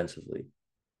offensively.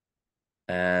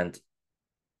 And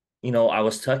I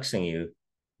was texting you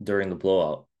during the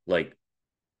blowout, like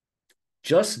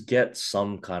just get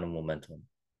some kind of momentum.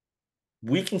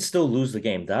 We can still lose the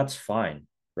game. That's fine,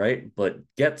 right? But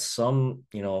get some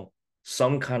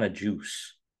kind of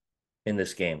juice in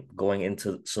this game going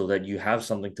into so that you have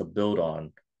something to build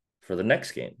on for the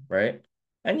next game, right?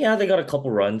 And yeah, they got a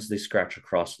couple runs, they scratch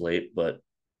across late, but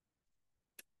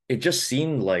it just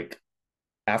seemed like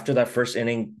after that first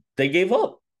inning, they gave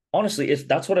up. Honestly, it's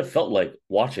that's what it felt like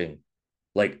watching.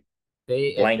 Like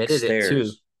They blank admitted it too.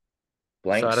 stares, So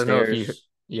blank I don't know if you, stares.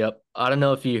 yep, I don't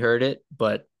know if you heard it,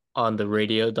 but on the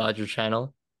radio Dodger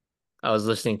channel, I was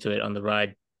listening to it on the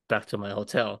ride back to my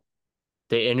hotel.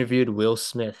 They interviewed Will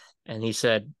Smith, and he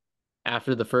said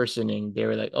after the first inning, they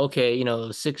were like, okay,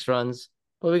 6 runs,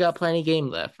 but we got plenty of game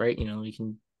left, right? We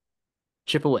can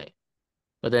chip away.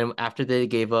 But then after they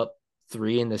gave up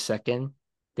three in the second,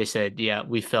 they said, yeah,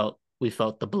 we felt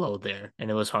the blow there,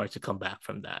 and it was hard to come back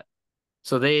from that.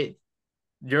 So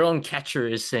your own catcher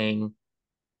is saying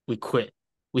we quit.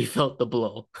 We felt the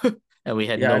blow and we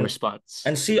had Yeah, no and response.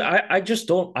 see, I just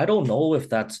don't know if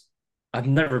that's I've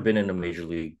never been in a major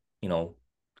league,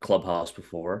 clubhouse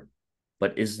before,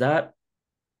 but is that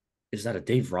a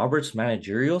Dave Roberts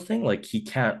managerial thing? Like he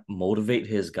can't motivate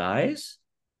his guys?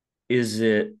 Is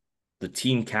it the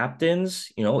team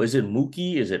captains? Is it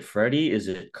Mookie? Is it Freddie? Is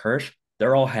it Kirsch?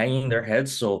 They're all hanging their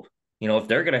heads. So, if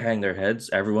they're gonna hang their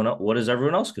heads, what is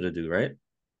everyone else gonna do, right?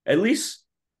 At least,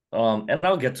 and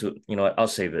I'll get to, I'll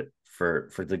save it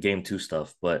for the game two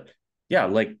stuff. But yeah,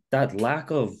 like that lack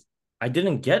of I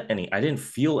didn't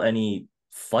feel any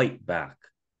fight back,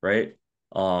 right?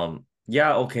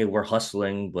 Yeah, okay, we're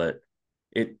hustling, but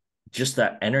it just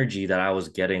that energy that I was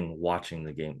getting watching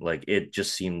the game, like it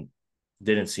just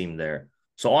didn't seem there.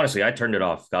 So honestly, I turned it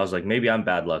off. I was like, maybe I'm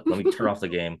bad luck. Let me turn off the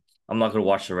game. I'm not gonna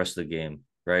watch the rest of the game,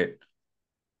 right?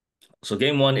 So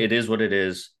game one, it is what it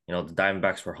is. The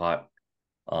Diamondbacks were hot.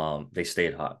 They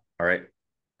stayed hot. All right.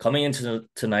 Coming into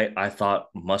tonight, I thought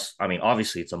I mean,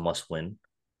 obviously it's a must win,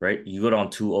 right? You go down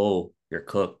 2-0, you're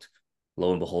cooked.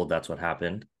 Lo and behold, that's what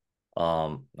happened.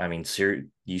 I mean,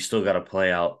 you still got to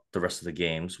play out the rest of the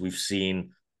games. We've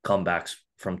seen comebacks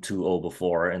from 2-0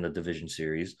 before in the division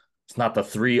series. It's not the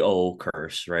 3-0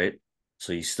 curse, right?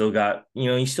 So you still got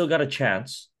a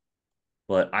chance.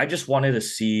 But I just wanted to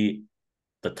see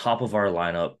the top of our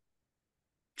lineup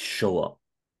show up,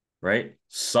 right?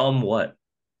 Somewhat.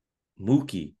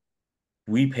 Mookie,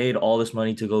 we paid all this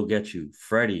money to go get you.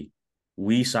 Freddie,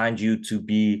 we signed you to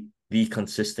be the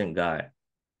consistent guy.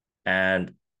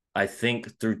 And I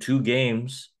think through 2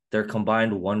 games, they're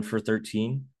combined 1 for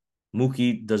 13.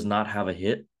 Mookie does not have a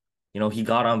hit. He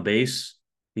got on base,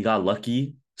 he got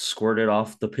lucky, squirted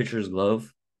off the pitcher's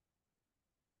glove.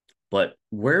 But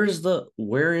where is the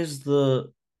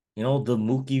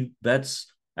Mookie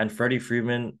Betts and Freddie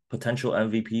Freeman potential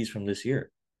MVPs from this year?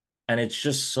 And it's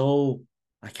just so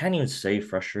I can't even say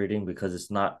frustrating because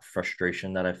it's not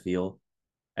frustration that I feel.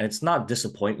 And it's not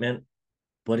disappointment,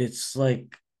 but it's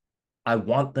like I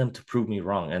want them to prove me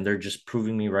wrong, and they're just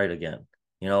proving me right again.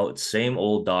 It's same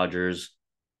old Dodgers,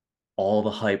 all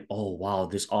the hype. Oh, wow,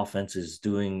 this offense is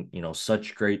doing,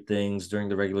 such great things during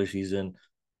the regular season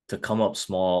to come up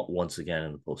small once again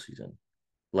in the postseason.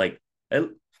 Like,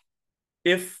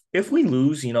 if we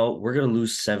lose, we're gonna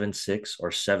lose 7-6 or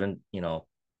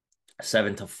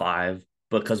 7-5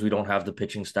 because we don't have the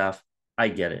pitching staff. I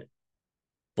get it.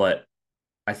 But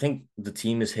I think the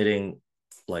team is hitting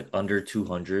like under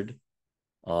 200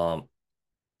 um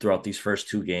throughout these first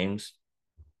two games.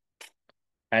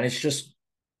 And it's just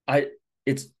I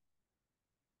it's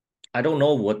I don't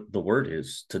know what the word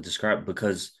is to describe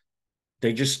because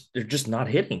they're just not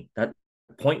hitting that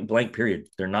point blank period.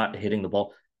 They're not hitting the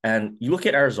ball. And you look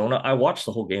at Arizona, I watched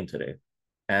the whole game today.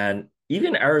 And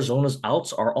even Arizona's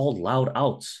outs are all loud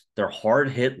outs. They're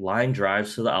hard hit line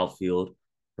drives to the outfield,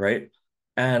 right?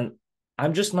 And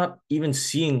I'm just not even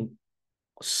seeing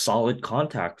solid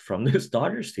contact from this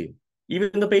Dodgers team.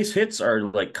 Even the base hits are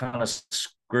like kind of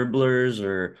scribblers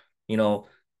or, you know,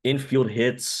 infield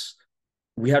hits.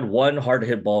 We had one hard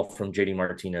hit ball from JD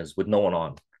Martinez with no one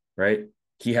on, right?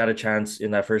 He had a chance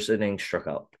in that first inning, struck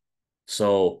out.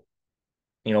 So,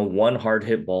 one hard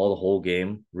hit ball the whole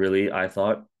game, really, I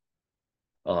thought.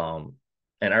 Um,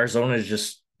 and Arizona is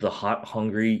just the hot,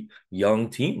 hungry, young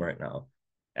team right now.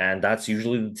 And that's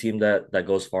usually the team that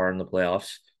goes far in the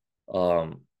playoffs.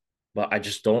 Um, but I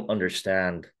just don't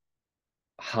understand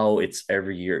how it's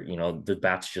every year, the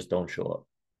bats just don't show up.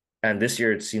 And this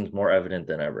year it seems more evident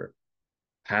than ever.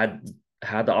 Had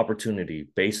had the opportunity,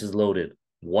 bases loaded,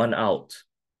 one out.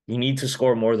 You need to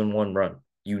score more than one run.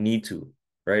 You need to,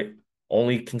 right?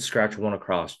 Only can scratch one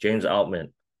across. James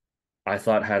Outman, I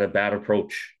thought had a bad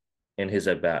approach in his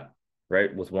at bat,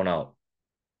 right? With one out.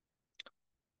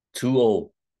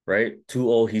 2-0, right?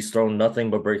 2-0, he's thrown nothing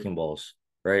but breaking balls,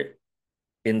 right?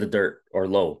 In the dirt or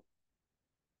low.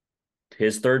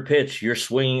 His third pitch, you're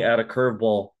swinging at a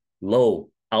curveball low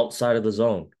outside of the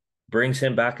zone, brings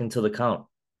him back into the count,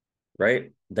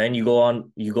 right? Then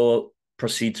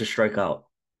proceed to strike out.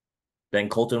 Then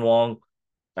Colton Wong,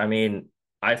 I mean,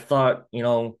 I thought,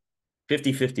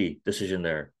 50-50 decision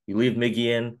there. You leave Miggy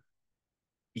in.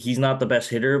 He's not the best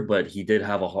hitter, but he did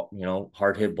have a,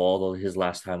 hard hit ball his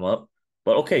last time up.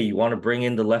 But okay, you want to bring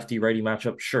in the lefty righty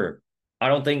matchup? Sure. I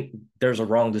don't think there's a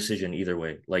wrong decision either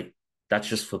way. Like, that's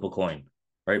just flip a coin,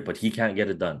 right? But he can't get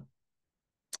it done.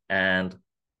 And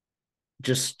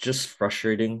just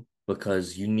frustrating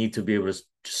because you need to be able to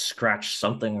just scratch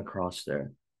something across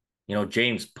there.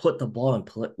 James, put the ball in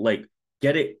play, like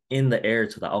get it in the air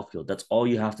to the outfield. That's all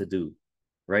you have to do,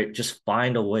 right? Just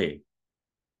find a way.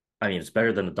 I mean, it's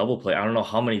better than a double play. I don't know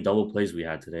how many double plays we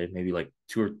had today. Maybe like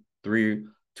two or three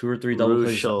double plays. Like, oh,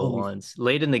 Crucial ones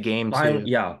late in the game fine, too.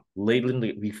 yeah,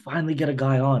 we finally get a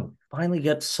guy on. Finally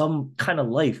get some kind of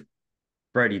life.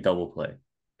 Freddie double play.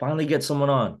 Finally get someone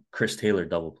on. Chris Taylor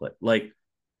double play. Like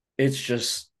it's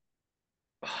just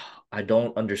I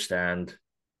don't understand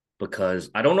because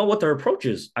I don't know what their approach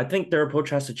is. I think their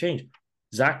approach has to change.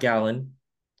 Zach Gallen,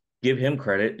 give him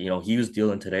credit. He was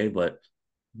dealing today, but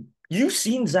you've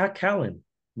seen Zach Gallen.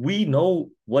 We know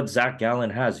what Zach Gallen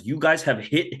has. You guys have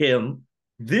hit him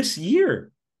this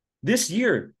year. This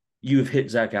year, you've hit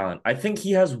Zach Gallen. I think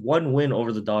he has one win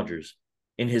over the Dodgers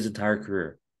in his entire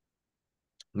career.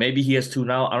 Maybe he has two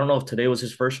now. I don't know if today was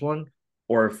his first one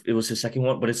or if it was his second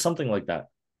one, but it's something like that.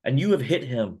 And you have hit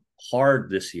him hard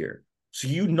this year. So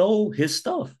you know his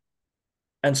stuff.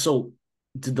 And so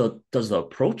does the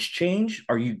approach change?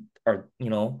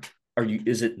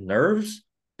 Is it nerves?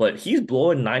 But he's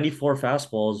blowing 94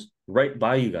 fastballs right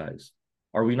by you guys.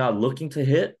 Are we not looking to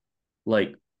hit?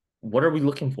 Like, what are we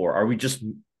looking for? Are we just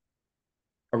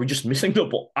missing the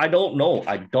ball? I don't know.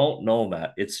 I don't know,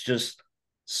 Matt. It's just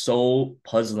so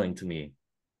puzzling to me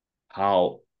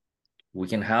how we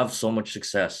can have so much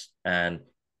success. And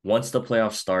once the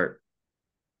playoffs start,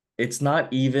 it's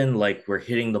not even like we're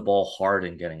hitting the ball hard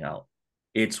and getting out.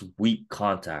 It's weak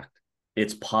contact.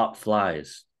 It's pop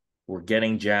flies. We're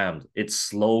getting jammed. It's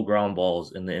slow ground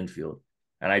balls in the infield.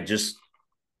 And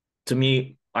to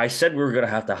me, I said we were going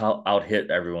to have to out hit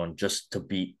everyone just to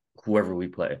beat whoever we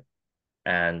play.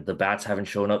 And the bats haven't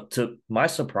shown up. To my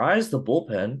surprise, the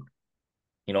bullpen,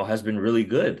 has been really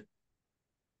good.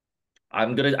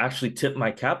 I'm gonna actually tip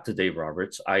my cap to Dave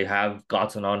Roberts. I have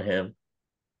gotten on him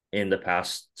in the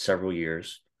past several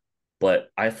years, but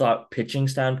I thought pitching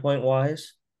standpoint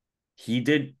wise, he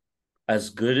did as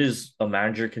good as a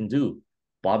manager can do.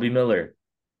 Bobby Miller,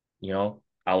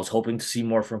 I was hoping to see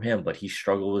more from him, but he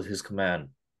struggled with his command.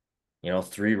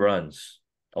 3 runs.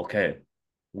 Okay.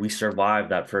 We survived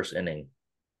that first inning,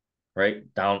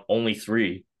 right? Down only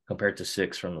 3 compared to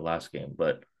 6 from the last game.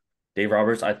 But Dave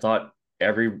Roberts, I thought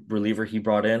every reliever he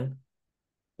brought in,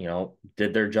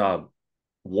 did their job.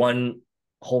 One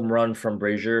home run from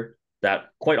Brazier that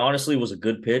quite honestly was a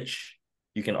good pitch.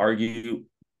 You can argue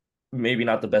maybe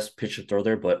not the best pitch to throw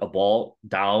there, but a ball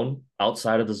down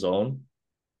outside of the zone.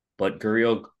 But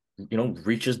Gurriel,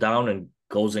 reaches down and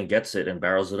goes and gets it and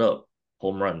barrels it up.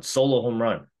 Home run, solo home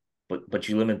run. But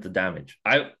you limit the damage.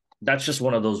 That's just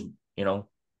one of those,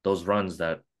 those runs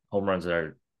that home runs that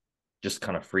are just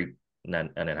kind of freak and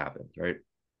it happens, right?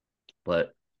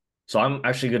 But so I'm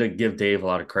actually gonna give Dave a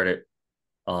lot of credit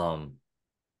um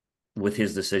with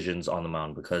his decisions on the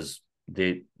mound because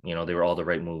they were all the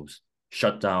right moves.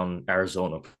 Shut down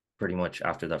Arizona pretty much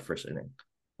after that first inning.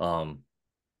 Um,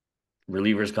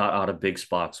 Relievers got out of big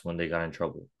spots when they got in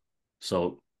trouble.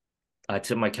 So I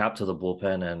tip my cap to the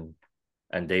bullpen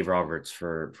and Dave Roberts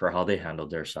for how they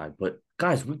handled their side. But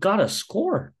guys, we gotta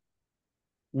score.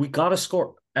 We gotta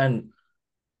score. And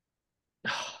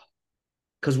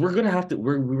because we're gonna have to,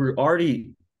 we were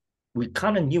already we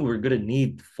kind of knew we were gonna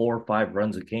need 4 or 5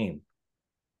 runs a game.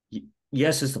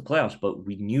 Yes, it's the playoffs, but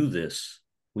we knew this.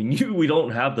 We knew we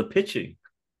don't have the pitching.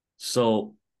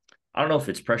 So I don't know if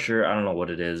it's pressure. I don't know what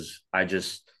it is. I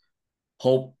just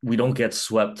hope we don't get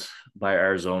swept by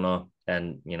Arizona.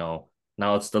 And,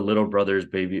 now it's the little brothers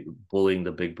baby bullying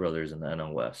the big brothers in the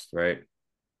NL West, right?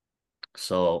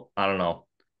 So I don't know.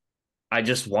 I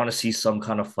just want to see some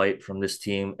kind of fight from this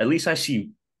team. At least I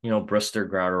see, Brister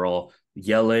Gratterall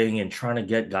yelling and trying to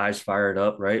get guys fired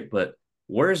up, right? But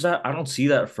where is that? I don't see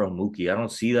that from Mookie. I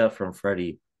don't see that from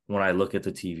Freddie when I look at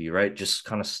the TV, right? Just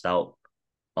kind of stout.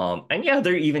 And yeah,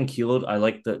 they're even keeled. I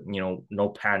like the, no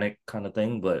panic kind of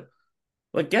thing, but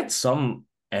like get some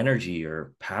energy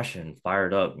or passion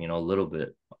fired up, a little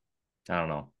bit. I don't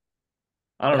know.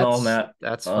 I don't know, That's Matt.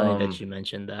 that's funny that you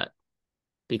mentioned that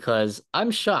because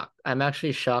I'm shocked. I'm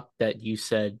actually shocked that you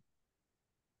said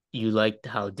you liked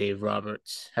how Dave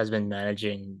Roberts has been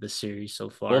managing the series so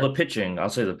Well, far. the pitching, I'll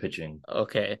say the pitching.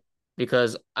 Okay.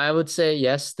 Because I would say,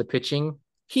 yes, the pitching,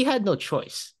 he had no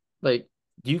choice. Like,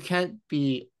 you can't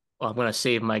be, oh, I'm going to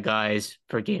save my guys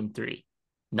for game 3.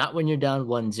 Not when you're down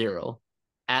 1-0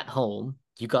 at home.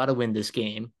 You got to win this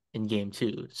game in game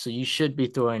 2. So you should be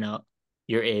throwing out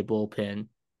your A bullpen.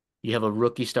 You have a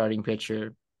rookie starting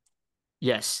pitcher.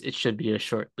 Yes, it should be a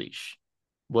short leash.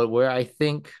 But where I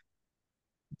think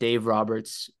Dave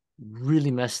Roberts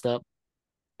really messed up,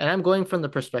 and I'm going from the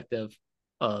perspective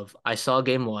of I saw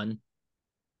game 1.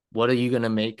 What are you going to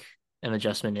make an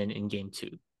adjustment in game 2?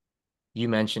 You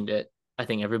mentioned it. I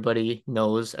think everybody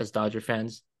knows as Dodger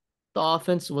fans, the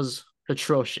offense was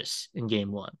atrocious in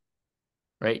game 1,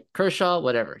 right? Kershaw,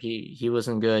 whatever, he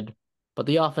wasn't good, but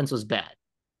the offense was bad.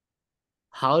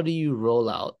 How do you roll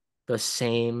out the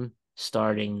same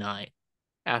starting 9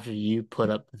 after you put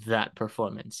up that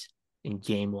performance in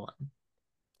game 1?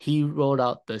 He rolled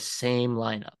out the same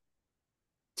lineup.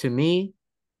 To me,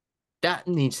 that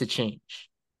needs to change.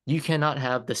 You cannot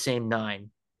have the same 9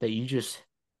 that you just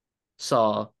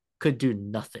saw could do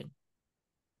nothing.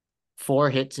 4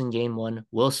 hits in game 1.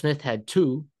 Will Smith had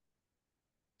 2.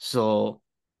 So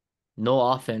no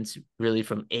offense really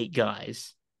from 8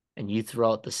 guys. And you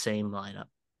throw out the same lineup.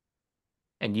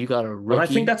 And you got a But I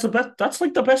think rookie. that's the best. That's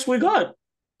like the best we got.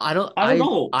 I don't I don't I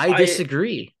know. I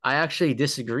disagree. I actually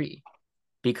disagree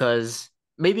because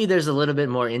maybe there's a little bit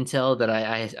more intel that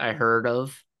I heard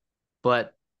of,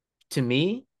 but to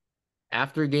me,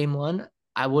 after game 1,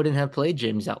 I wouldn't have played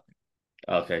James out.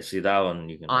 Okay, see that one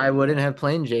you can I argue wouldn't on. have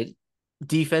played Jay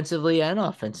defensively and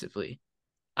offensively.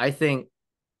 I think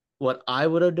what I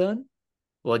would have done,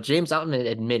 well, James Outman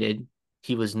admitted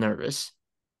he was nervous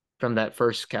from that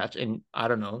first catch. And I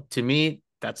don't know, to me,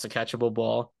 that's a catchable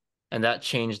ball. And that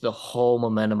changed the whole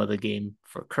momentum of the game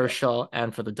for Yeah. Kershaw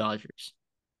and for the Dodgers.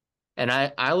 And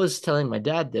I was telling my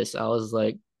dad this. I was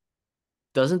like,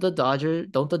 don't the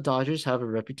Dodgers have a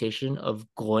reputation of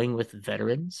going with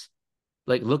veterans?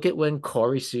 Like, look at when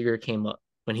Corey Seager came up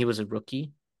when he was a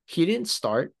rookie. He didn't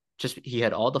start, just he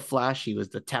had all the flash. He was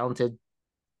the talented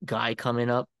guy coming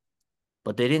up,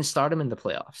 but they didn't start him in the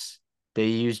playoffs. They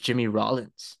used Jimmy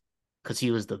Rollins because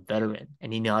he was the veteran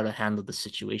and he knew how to handle the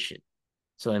situation.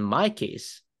 So in my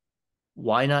case,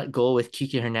 why not go with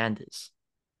Kiki Hernandez?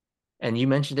 And you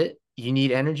mentioned it. You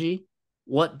need energy.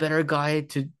 What better guy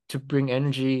to bring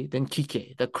energy than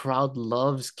Kike? The crowd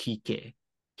loves Kike.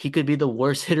 He could be the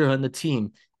worst hitter on the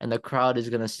team, and the crowd is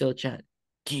gonna still chant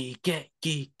Kike,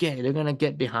 Kike. They're gonna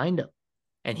get behind him,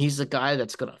 and he's the guy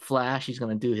that's gonna flash. He's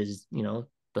gonna do his,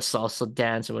 the salsa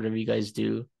dance or whatever you guys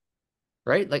do,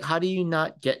 right? Like, how do you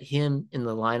not get him in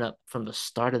the lineup from the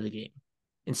start of the game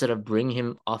instead of bring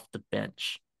him off the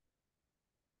bench?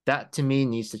 That to me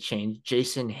needs to change.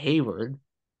 Jason Hayward,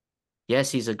 yes,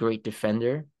 he's a great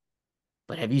defender,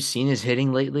 but have you seen his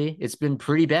hitting lately? It's been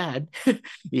pretty bad.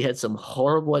 He had some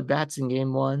horrible at bats in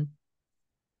game one.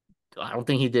 I don't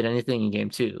think he did anything in game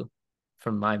two,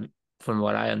 from my from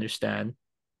what I understand.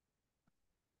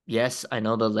 Yes, I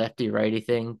know the lefty righty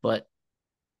thing, but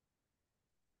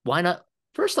why not?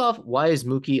 First off, why is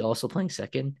Mookie also playing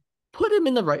second? Put him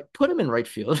in right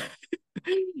field.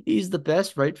 He's the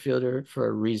best right fielder for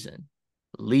a reason.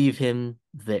 Leave him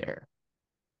there.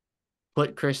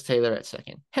 Put Chris Taylor at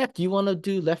second. Heck, do you want to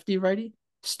do lefty righty?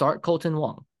 Start Colton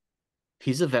Wong.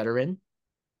 He's a veteran.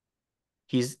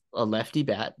 He's a lefty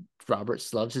bat.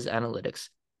 Roberts loves his analytics.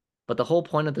 But the whole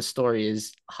point of the story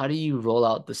is, how do you roll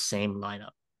out the same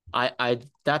lineup? I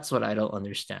that's what I don't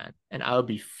understand. And I would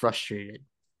be frustrated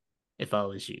if I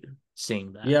was you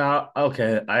seeing that. Yeah,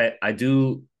 okay. I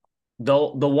do. The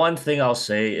one thing I'll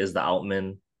say is the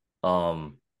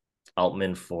um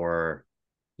Outman for,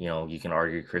 you can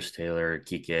argue Chris Taylor,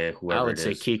 Kike, I whoever would it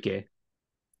say is. Kike.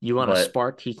 You want a But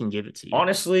spark, he can give it to you.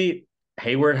 honestly,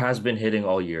 Hayward has been hitting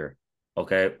all year.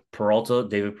 Okay.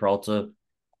 David Peralta,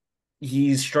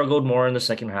 he's struggled more in the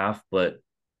second half, but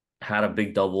had a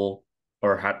big double,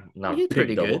 or had not a He's big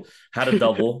pretty double, good. had a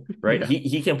double, right? Yeah.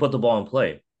 He can put the ball in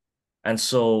play. And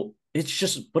so it's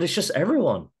just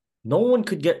everyone. No one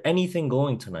could get anything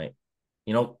going tonight.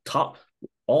 Top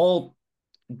all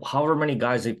however many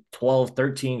guys 12,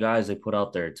 13 guys they put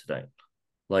out there tonight.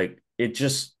 Like it's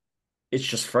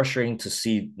just frustrating to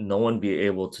see no one be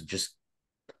able to just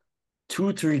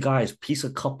two, three guys piece a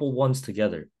couple ones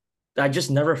together. I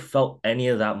just never felt any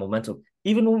of that momentum.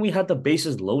 Even when we had the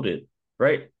bases loaded,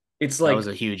 right? It's That was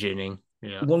like a huge inning.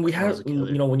 Yeah. when we That have was a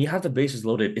killer. when you have the bases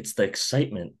loaded, it's the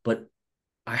excitement. But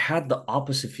I had the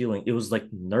opposite feeling. It was like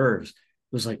nerves.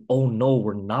 It was like, oh no,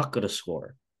 we're not gonna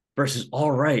score. Versus,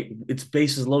 all right, it's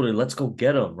bases loaded. Let's go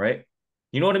get them, right?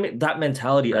 You know what I mean? That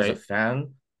mentality as a Right.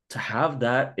 fan, to have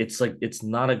that, it's like it's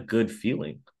not a good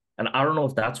feeling. And I don't know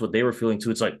if that's what they were feeling too.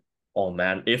 It's like, oh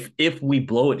man, if we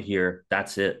blow it here,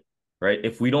 that's it. Right?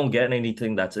 If we don't get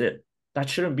anything, that's it. That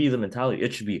shouldn't be the mentality.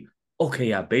 It should be, okay,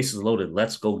 yeah, bases loaded.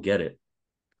 Let's go get it.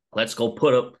 Let's go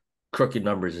put up crooked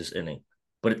numbers this inning.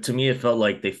 But to me, it felt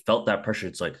like they felt that pressure.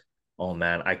 It's like, oh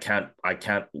man,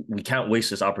 we can't waste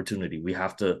this opportunity. We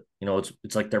have to,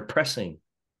 it's like they're pressing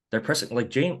like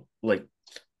Jane, like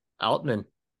Outman.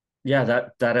 yeah,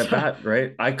 that at bat,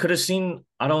 right? I could have seen.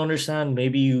 I don't understand.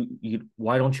 Maybe you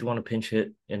why don't you want to pinch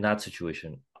hit in that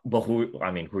situation? But who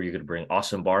are you going to bring?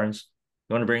 Austin Barnes?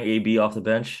 You want to bring AB off the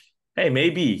bench? Hey,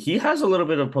 maybe he has a little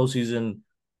bit of postseason,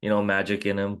 magic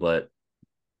in him, but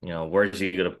where's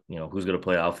he gonna, who's gonna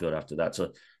play outfield after that?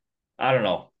 So I don't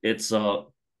know. It's Or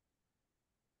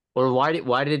let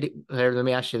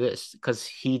me ask you this, because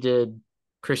he did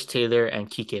Chris Taylor and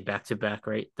Kike back to back,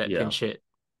 right? That yeah. pinch hit.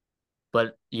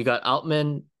 But you got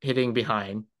Outman hitting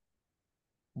behind.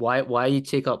 Why you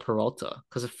take out Peralta?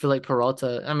 Because I feel like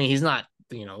Peralta, I mean, he's not,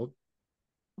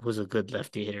 who's a good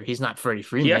lefty hitter. He's not Freddie He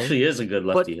Freeman, actually is a good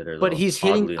but lefty hitter but though, he's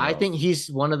hitting. oddly I enough. think he's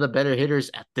one of the better hitters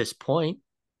at this point.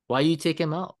 Why you take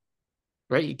him out?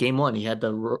 Right? Game one, he had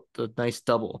the nice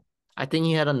double. I think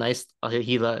he had a nice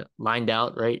he lined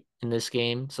out right in this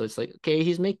game. So it's like, okay,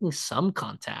 he's making some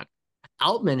contact.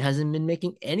 Outman hasn't been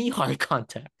making any hard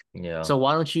contact. Yeah. So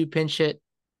why don't you pinch hit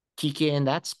Kike in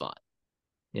that spot?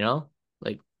 You know,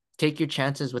 like take your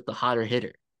chances with the hotter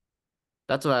hitter.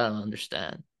 That's what I don't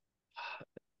understand.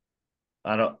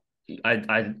 I don't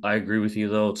I agree with you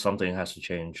though. Something has to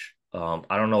change. I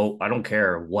don't know. I don't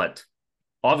care what.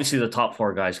 Obviously the top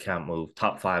four guys can't move.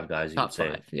 Top five guys, you could Top say,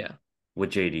 five, yeah,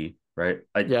 with JD, right?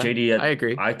 yeah, JD I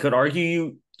agree. I could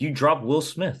argue you drop Will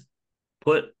Smith.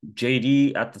 Put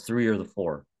JD at the 3 or the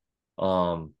 4.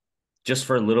 Um, just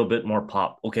for a little bit more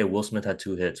pop. Okay, Will Smith had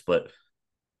 2 hits, but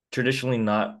traditionally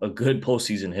not a good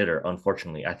postseason hitter,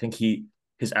 unfortunately. I think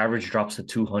his average drops to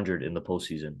 200 in the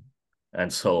postseason.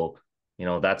 And so,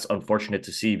 that's unfortunate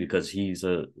to see because he's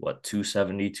a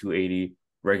 270, 280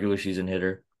 regular season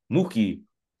hitter.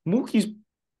 Mookie's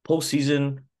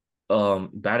postseason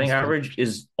batting He's been average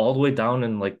is all the way down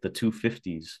in like the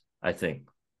 250s, I think.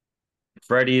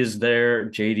 Freddie is there,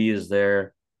 JD is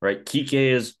there, right? Kike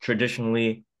is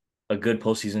traditionally a good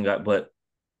postseason guy, but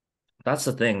that's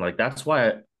the thing. Like that's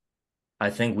why I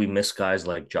think we miss guys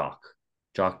like Jock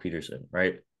Peterson,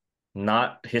 right?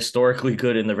 Not historically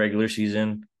good in the regular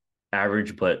season,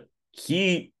 average, but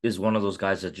he is one of those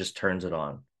guys that just turns it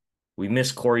on. We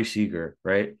miss Corey Seager,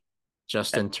 right?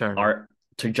 Justin Turner. Our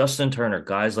to Justin Turner,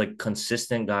 guys like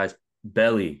consistent guys,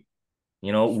 Belly.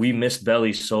 We miss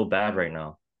Belly so bad right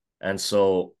now. And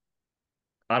so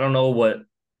I don't know what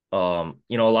a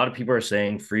lot of people are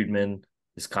saying Friedman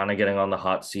is kind of getting on the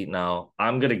hot seat now.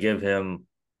 I'm gonna give him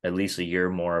at least a year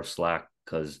more of slack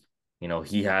because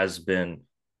he has been,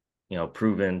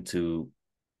 proven to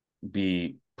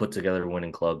be put together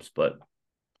winning clubs, but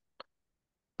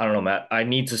I don't know, Matt. I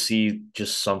need to see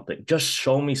just something. Just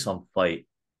show me some fight,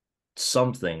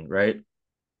 something, right?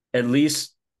 At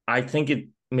least I think it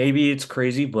maybe it's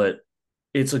crazy, but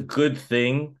it's a good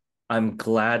thing. I'm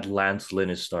glad Lance Lynn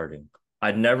is starting.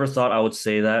 I never thought I would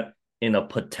say that in a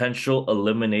potential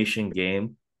elimination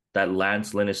game that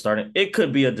Lance Lynn is starting. It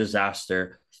could be a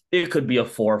disaster. It could be a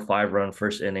 4 or 5 run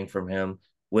first inning from him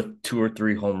with 2 or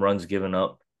 3 home runs given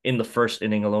up in the first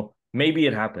inning alone. Maybe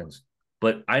it happens,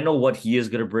 but I know what he is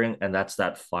going to bring, and that's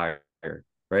that fire,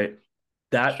 right?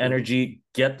 That True. energy,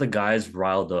 get the guys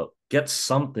riled up, get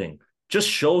something, just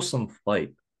show some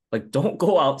fight. Like, don't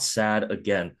go out sad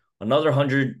again. Another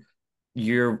 100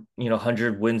 year,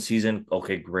 100 win season.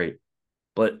 Okay, great.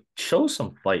 But show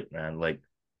some fight, man. Like,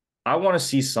 I want to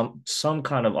see some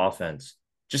kind of offense.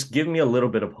 Just give me a little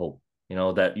bit of hope,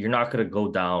 that you're not gonna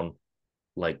go down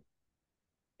like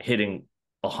hitting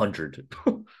 100.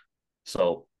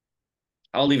 So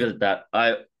I'll leave it at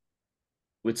that.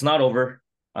 It's not over.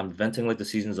 I'm venting like the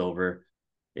season's over.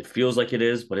 It feels like it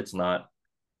is, but it's not.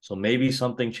 So maybe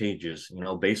something changes.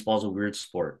 Baseball's a weird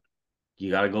sport. You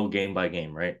got to go game by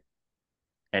game, right?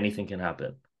 Anything can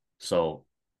happen. So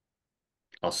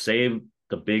I'll save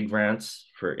the big rants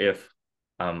for if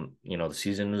the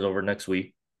season is over next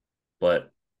week,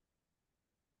 but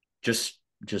just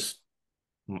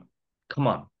come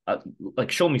on.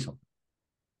 Like show me something.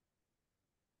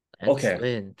 Lance Okay.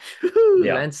 Lynn.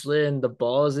 Yeah. Lance Lynn, the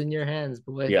ball's in your hands,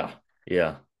 boy. Yeah.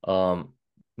 Yeah.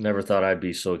 Never thought I'd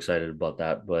be so excited about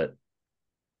that, but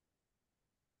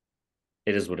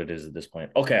it is what it is at this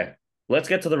point. Okay, let's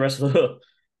get to the rest of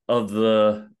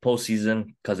the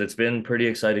postseason because it's been pretty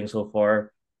exciting so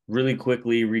far. Really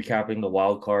quickly recapping the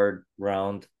wild card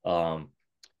round.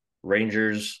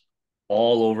 Rangers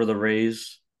all over the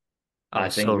Rays. I I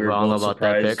was think so we were wrong both about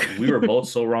that surprised. pick. We were both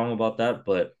so wrong about that,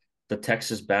 but the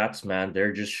Texas bats, man,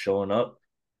 they're just showing up.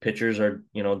 Pitchers are,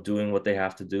 doing what they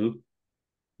have to do.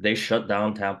 They shut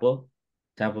down Tampa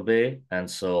Bay, and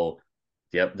so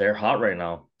yep, they're hot right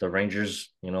now. The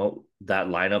Rangers, that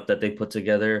lineup that they put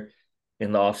together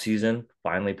in the offseason,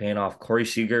 finally paying off. Corey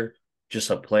Seager, just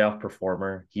a playoff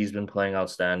performer. He's been playing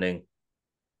outstanding.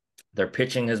 Their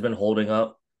pitching has been holding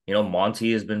up.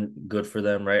 Monty has been good for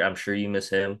them, right? I'm sure you miss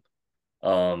him.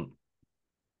 Um,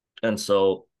 and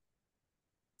so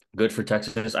good for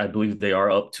Texas. I believe they are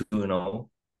up 2-0,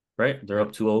 right? They're Yep.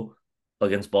 up 2-0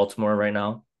 against Baltimore right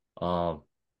now. Um,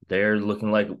 they're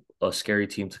looking like a scary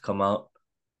team to come out.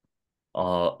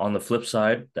 On the flip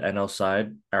side, the NL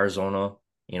side, Arizona,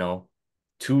 you know,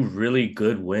 2 really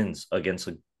good wins against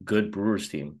a good Brewers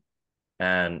team.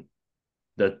 And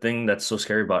the thing that's so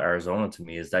scary about Arizona to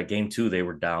me is that game 2, they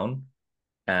were down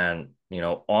and,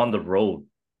 on the road,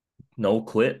 no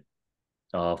quit,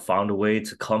 found a way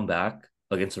to come back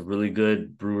against a really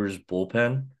good Brewers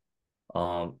bullpen.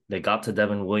 They got to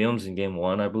Devin Williams in game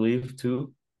 1, I believe,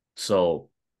 too. So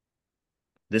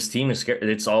this team is scared.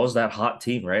 It's always that hot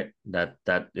team, right? That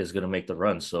is going to make the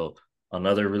run. So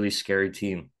another really scary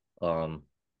team. Um,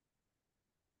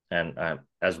 and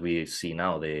as we see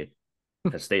now, they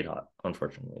have stayed hot,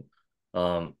 unfortunately.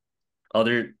 Um,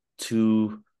 other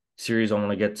two series I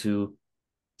want to get to.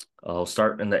 I'll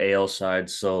start in the AL side.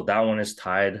 So that one is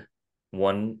tied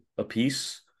 1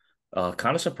 apiece.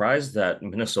 Kind of surprised that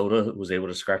Minnesota was able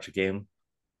to scratch a game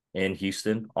in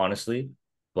Houston, honestly.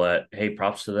 But hey,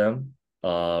 props to them.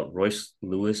 Royce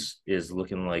Lewis is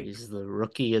looking like He's the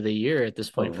rookie of the year at this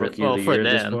a point for rookie of the for year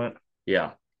at this them. point.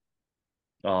 Yeah.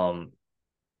 Um,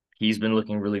 he's been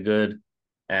looking really good.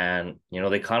 And,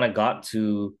 they kind of got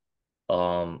to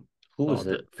who was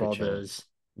it pitching? Valdez.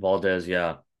 Valdez,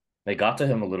 yeah. They got to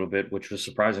him a little bit, which was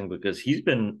surprising because he's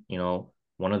been,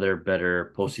 one of their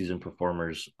better postseason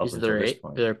performers up He's until this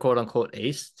point. their quote unquote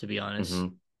ace, to be honest. hmm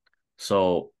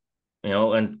So,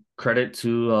 and credit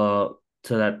to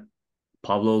that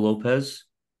Pablo Lopez,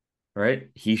 right?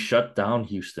 He shut down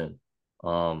Houston.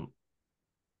 Um,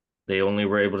 they only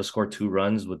were able to score 2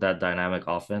 runs with that dynamic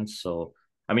offense. So,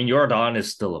 I mean, Jordan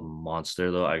is still a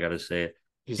monster, though, I gotta say.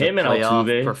 He's a Him and playoff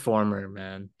Altuve, performer,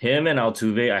 man.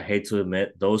 I hate to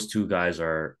admit, those two guys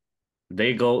are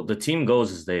they go the team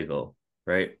goes as they go,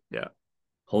 right? Yeah,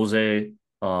 Jose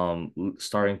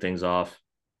starting things off,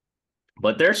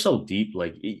 but they're so deep,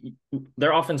 like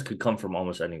their offense could come from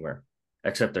almost anywhere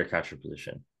except their catcher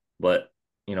position. But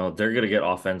they're gonna get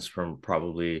offense from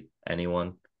probably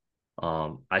anyone.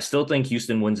 I still think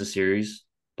Houston wins the series,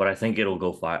 but I think it'll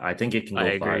go five. I think it can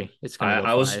I go five. agree. It's gonna I go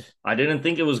I was five. I didn't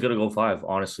think it was gonna go five.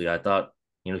 Honestly, I thought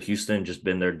Houston just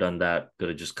been there, done that,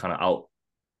 gonna just kind of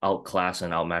outclass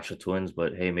and outmatch the Twins.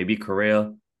 But hey, maybe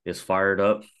Correa is fired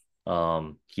up.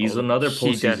 He's Oh, another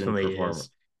he postseason definitely performer. is.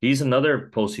 He's another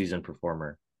postseason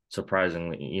performer.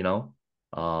 Surprisingly,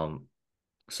 um,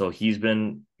 so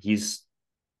he's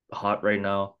hot right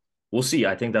now. We'll see.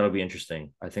 I think that'll be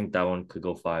interesting. I think that one could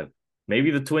go five.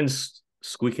 Maybe the Twins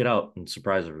squeak it out and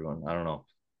surprise everyone. I don't know.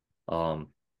 Um,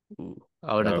 Ooh,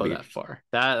 I wouldn't that'll go be that interesting. far.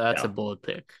 That's a Yeah. bold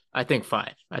pick. I think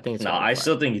five. I think it's No, gonna go I five.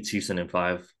 still think it's Houston in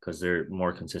five because they're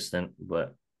more consistent,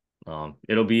 but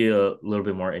it'll be a little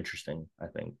bit more interesting, I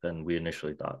think, than we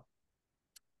initially thought.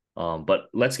 But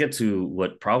let's get to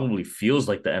what probably feels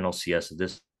like the NLCS at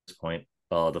this point.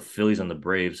 The Phillies and the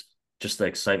Braves, just the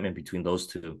excitement between those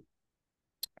two.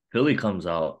 Philly comes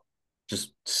out,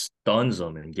 just stuns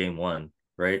them in game one,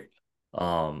 right?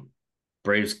 Um,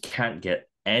 Braves can't get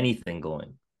anything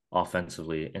going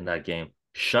offensively in that game.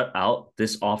 Shut out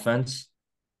this offense,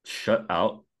 shut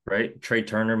out, right? Trey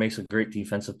Turner makes a great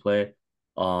defensive play.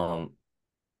 Um,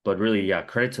 but really, yeah,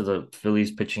 credit to the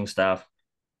Phillies pitching staff.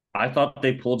 I thought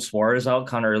they pulled Suarez out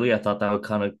kind of early. I thought that would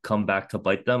kind of come back to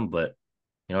bite them, but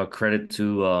credit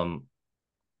to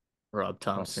Rob what's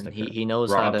Thompson. the He guy? he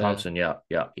knows how Rob to Thompson. Yeah,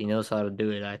 yeah. he knows how to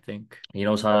do it, I think. He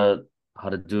knows how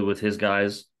to do it with his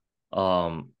guys.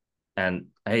 Um, and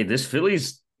hey, this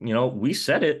Phillies, we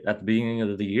said it at the beginning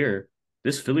of the year.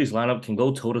 This Phillies lineup can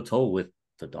go toe to toe with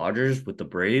the Dodgers, with the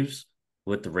Braves,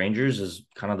 with the Rangers is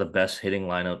kind of the best hitting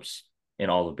lineups in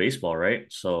all of baseball, right?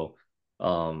 So,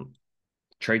 um,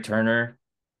 Trey Turner,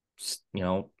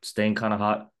 staying kind of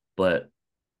hot, but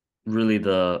really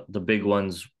the big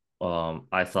ones,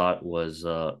 I thought was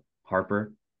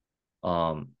Harper.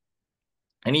 Um,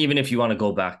 and even if you want to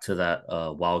go back to that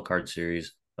wild card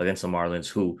series against the Marlins,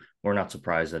 who we're not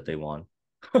surprised that they won,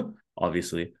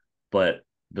 obviously, but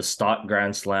the Stott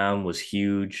Grand Slam was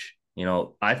huge.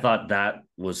 I thought that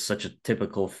was such a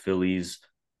typical Phillies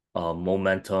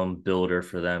momentum builder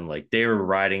for them. Like they were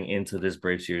riding into this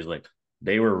Brave series, like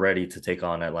they were ready to take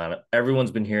on Atlanta.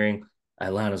 Everyone's been hearing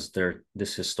Atlanta's their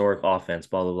this historic offense,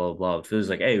 blah blah blah blah. Phillies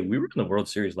like, hey, we were in the World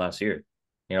Series last year.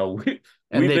 And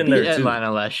We've they been beat there too.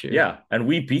 Atlanta last year. Yeah, and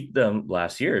we beat them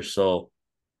last year. So,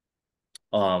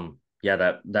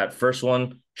 yeah, that first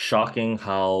one, shocking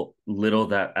how little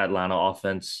that Atlanta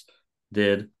offense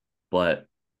did. But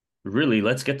really,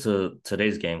 let's get to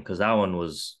today's game because that one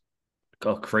was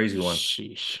a crazy one.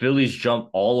 Sheesh. Phillies jump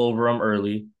all over them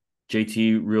early.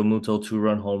 JT Realmuto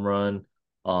 2-run home run.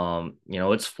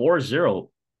 It's 4-0.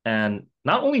 And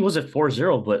not only was it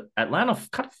 4-0, but Atlanta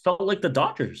kind of felt like the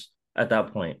Dodgers at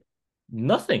that point.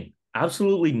 Nothing,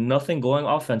 absolutely nothing going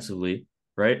offensively,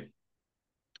 right?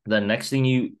 The next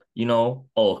thing oh,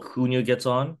 Acuna gets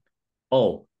on.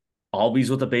 Oh, Albies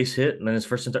with a base hit, and then his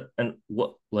first and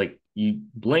what like you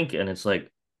blink and it's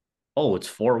like, oh, it's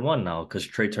 4-1 now because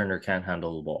Trey Turner can't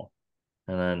handle the ball.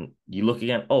 And then you look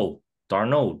again, oh,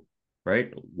 Darnold,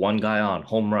 right? One guy on,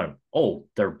 home run. Oh,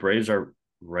 their Braves are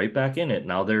right back in it.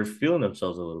 Now they're feeling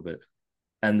themselves a little bit.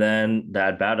 And then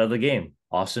that bat of the game,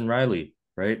 Austin Riley,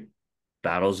 right?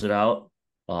 Battles it out.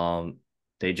 Um,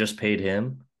 they just paid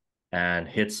him and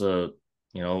hits a,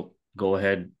 go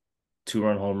ahead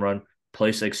 2-run home run.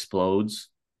 Place explodes.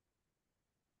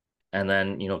 And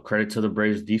then, credit to the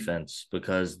Braves defense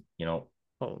because,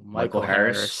 Oh, Michael Michael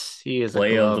Harris, Harris. He is a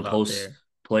play of the glove out post there.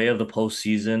 play of the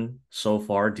postseason so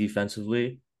far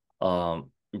defensively.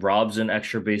 Rob's an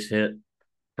extra base hit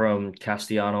from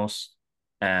Castellanos.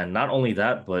 And not only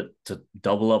that, but to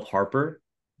double up Harper,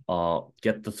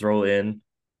 get the throw in.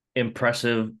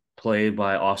 Impressive play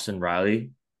by Austin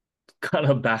Riley. Kind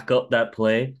of back up that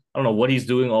play. I don't know what he's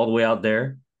doing all the way out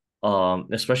there.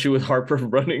 Especially with Harper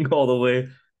running all the way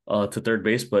to third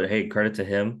base. But hey, credit to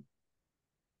him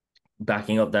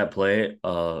backing up that play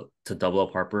to double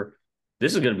up Harper.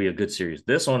 This is going to be a good series.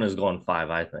 This one is going five,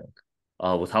 I think.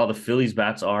 With how the Phillies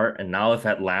bats are, and now if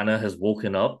Atlanta has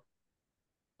woken up,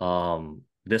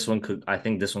 I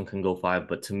think this one can go five.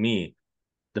 But to me,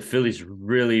 the Phillies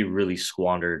really, really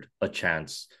squandered a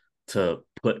chance to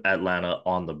put Atlanta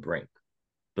on the brink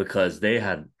because they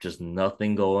had just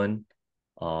nothing going.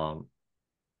 Um,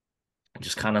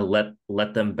 just kind of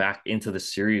let them back into the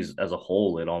series as a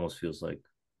whole. It almost feels like,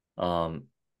 um,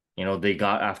 they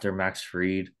got after Max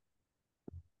Fried.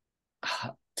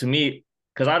 To me,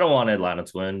 because I don't want Atlanta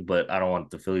to win, but I don't want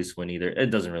the Phillies to win either.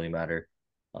 It doesn't really matter.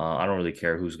 I don't really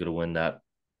care who's gonna win that.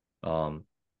 Um,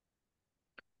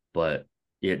 but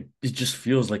it just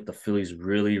feels like the Phillies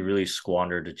really, really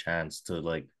squandered a chance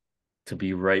to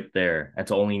be right there and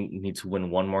to only need to win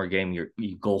one more game.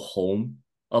 You go home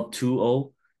up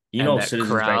 2-0. And that Citizens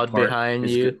Bank crowd Park behind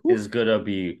you. is gonna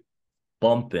be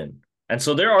bumping. And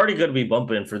so they're already gonna be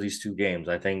bumping for these two games.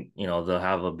 I think, they'll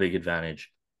have a big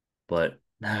advantage. But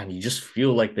man, you just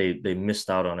feel like they missed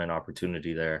out on an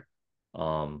opportunity there.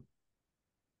 Um,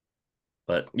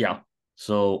 but yeah.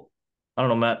 So I don't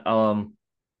know, Matt.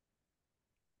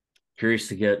 Curious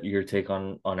to get your take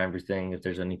on everything. If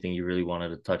there's anything you really wanted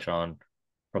to touch on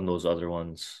from those other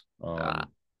ones. Uh,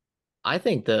 I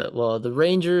think the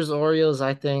Rangers, Orioles,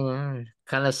 I think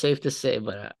kind of safe to say,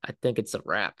 but I think it's a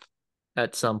wrap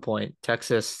at some point.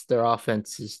 Texas, their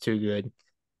offense is too good.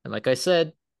 And like I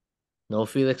said, no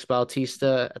Felix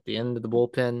Bautista at the end of the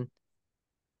bullpen.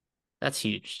 That's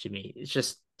huge to me. It's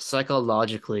just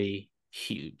psychologically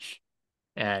huge.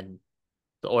 And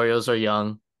the Orioles are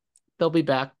young. They'll be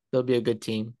back. They'll be a good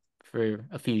team for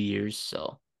a few years.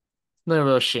 So no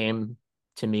real shame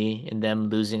to me in them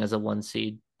losing as a 1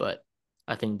 seed, but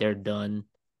I think they're done.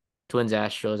 Twins,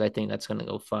 Astros, I think that's gonna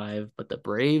go 5. But the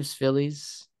Braves,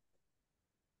 Phillies,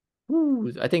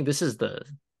 woo, I think this is the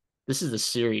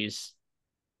series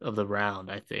of the round,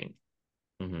 I think.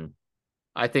 Mhm.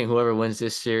 I think whoever wins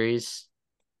this series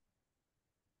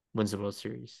wins the World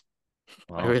Series.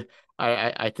 I Wow. re-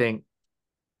 I think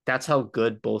that's how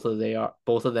good both of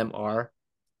them are.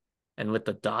 And with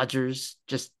the Dodgers,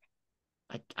 just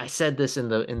I said this in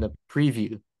the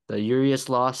preview, the Urias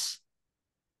loss,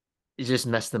 it just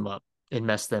messed them up. It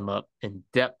messed them up in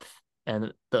depth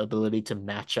and the ability to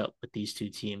match up with these two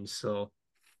teams. So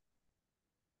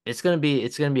it's gonna be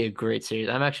a great series.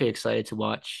 I'm actually excited to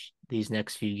watch these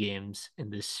next few games in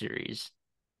this series.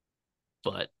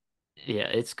 But yeah,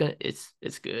 it's good.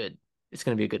 It's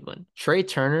gonna be a good one. Trey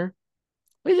Turner.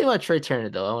 What do you think about Trey Turner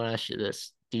though? I want to ask you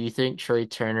this. Do you think Trey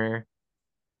Turner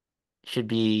should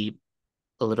be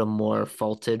a little more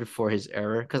faulted for his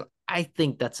error? Because I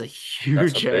think that's a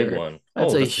That's a huge big error. one.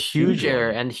 That's Oh, a that's a huge huge error.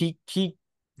 one. And he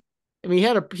I mean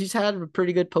he's had a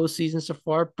pretty good postseason so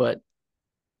far, but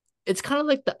it's kind of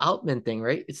like the Outman thing,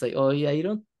 right? It's like, oh yeah, you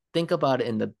don't think about it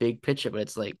in the big picture, but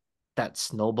it's like that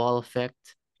snowball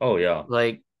effect. Oh yeah.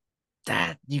 Like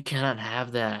that, you cannot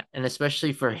have that. And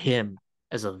especially for him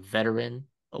as a veteran,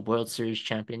 a World Series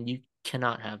champion, you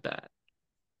cannot have that.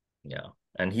 Yeah.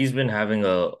 And he's been having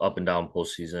a up and down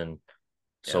postseason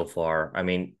Yeah. so far. I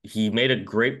mean, he made a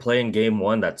great play in game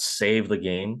one that saved the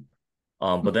game.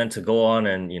 But then to go on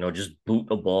and just boot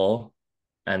a ball,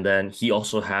 and then he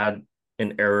also had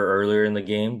an error earlier in the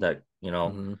game that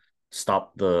Hmm.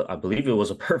 stopped I believe it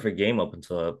was a perfect game up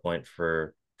until that point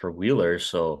for Wheeler.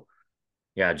 So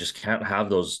yeah, just can't have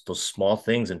those small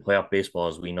things in playoff baseball,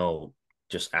 as we know,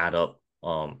 just add up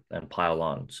and pile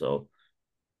on. So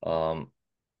um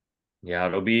yeah,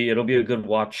 it'll be a good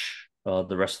watch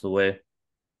the rest of the way.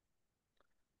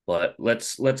 But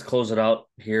let's close it out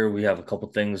here. We have a couple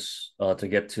things to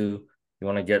get to. You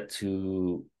want to get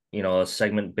to a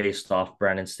segment based off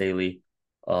Brandon Staley,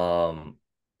 um,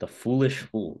 the Foolish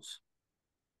Fools.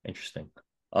 Interesting.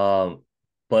 Um,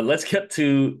 but let's get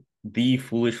to the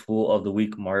Foolish Fool of the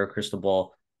week, Mario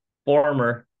Cristobal,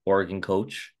 former Oregon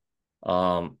coach.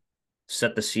 Um,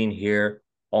 Set the scene here.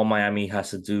 All Miami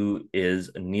has to do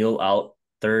is kneel out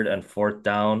third and fourth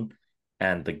down,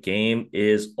 and the game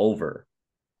is over.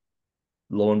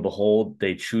 Lo and behold,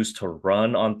 they choose to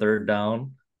run on third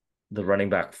down. The running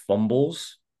back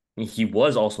fumbles. He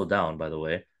was also down, by the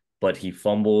way, but he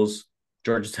fumbles.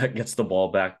 Georgia Tech gets the ball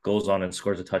back, goes on and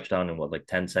scores a touchdown in what, like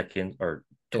 10 seconds or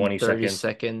In 20 30 seconds,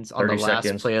 seconds on the 30 last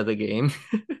seconds play of the game.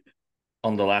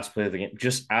 on the last play of the game.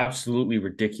 Just absolutely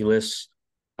ridiculous.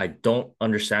 I don't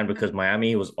understand because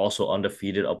Miami was also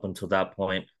undefeated up until that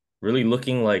point, really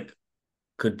looking like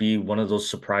could be one of those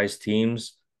surprise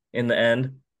teams in the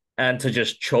end, and to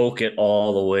just choke it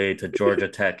all the way to Georgia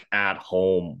Tech at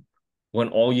home when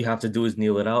all you have to do is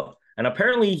kneel it out. And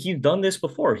apparently he's done this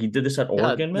before. He did this at Yeah,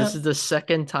 Oregon, this Matt. is the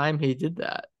second time he did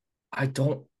that. I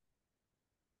don't.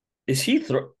 Is he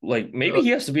like maybe Uh, he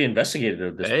has to be investigated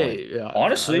at this point? Hey, yeah, I don't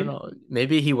Honestly, know.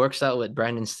 Maybe he works out with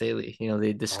Brandon Staley.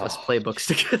 They discuss oh, playbooks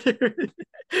together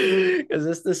because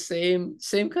it's the same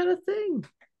kind of thing.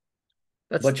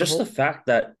 That's but the just the whole. fact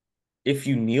that if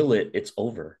you kneel it, it's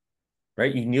over,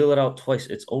 right? You kneel it out twice,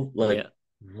 it's over. Yeah, Like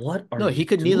What are No, he you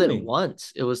could kneel it doing?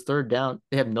 once. It was third down.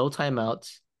 They have no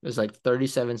timeouts. It was like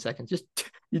 37 seconds. Just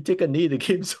you take a knee, the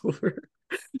game's over.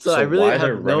 So I So really why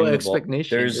they're have no running the ball?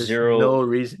 explanation. There's There's no zero.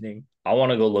 reasoning. I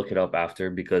want to go look it up after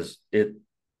because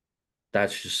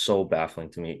that's just so baffling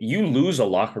to me. You lose a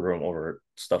locker room over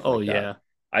stuff Oh like that. yeah.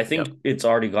 I Yep. think it's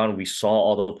already gone. We saw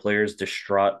all the players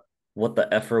distraught. What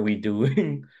the F are we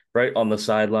doing? Right on the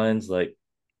sidelines. Like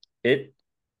it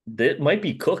it might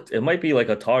be cooked. It might be like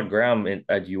a Todd Graham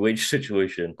at UH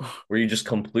situation where you just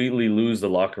completely lose the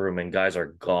locker room and guys are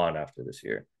gone after this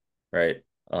year. Right.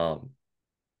 Um,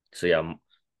 so yeah,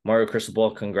 Mario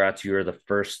Cristobal, congrats. You are the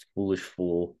first foolish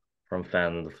fool from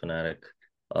Fan of the Fanatic.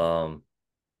 Um,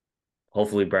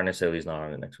 hopefully Brandon Staley's not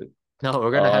on it next week. No,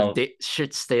 we're gonna have Um,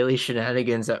 shit Staley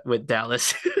shenanigans with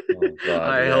Dallas. oh God,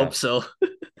 I yeah, hope so.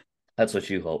 that's what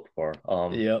you hope for.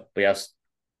 Yep. But yes,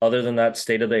 other than that,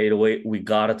 state of the 808, we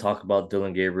gotta talk about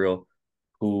Dillon Gabriel,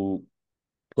 who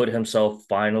put himself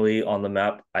finally on the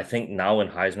map. I think now in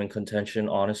Heisman contention,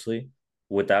 honestly,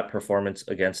 with that performance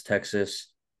against Texas.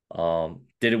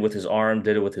 Did it with his arm,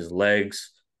 did it with his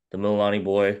legs. The Mililani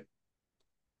boy,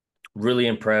 really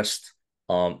impressed.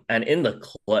 And in the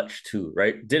clutch too,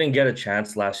 right? Didn't get a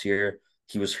chance last year.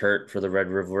 He was hurt for the Red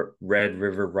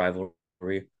River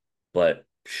rivalry, but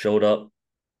showed up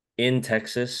in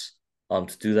Texas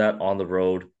to do that on the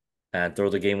road and throw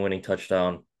the game-winning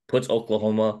touchdown. Puts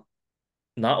Oklahoma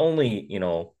not only,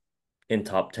 in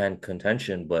top 10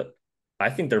 contention, but I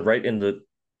think they're right in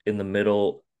the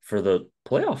middle for the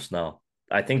playoffs now.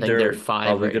 I I think think they're they're five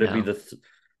probably right going to be now.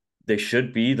 they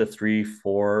should be the 3,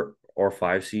 4, or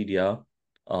 5 seed, yeah.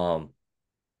 Um,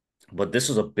 but this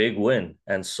is a big win.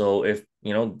 And so if,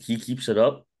 he keeps it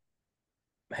up,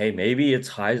 hey, maybe he's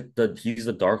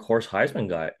the dark horse Heisman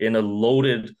guy in a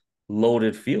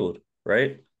loaded field,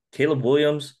 right? Caleb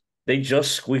Williams, they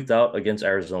just squeaked out against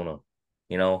Arizona.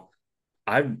 You know,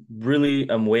 I really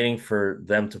am waiting for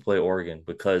them to play Oregon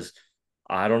because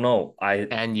I don't know.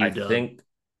 And I UW. think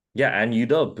yeah, and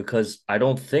UW because I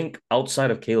don't think outside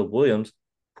of Caleb Williams,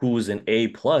 who is an A+,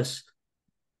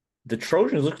 the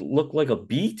Trojans look like a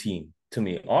B team to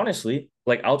me, honestly.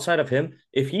 Like outside of him,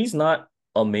 if he's not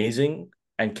amazing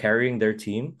and carrying their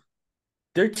team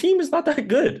is not that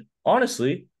good,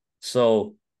 honestly.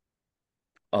 So,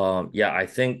 yeah, I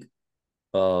think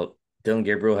uh Dillon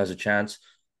Gabriel has a chance,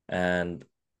 and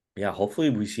yeah, hopefully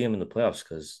we see him in the playoffs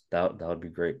because that would be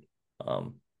great.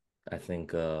 Um, I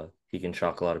think he can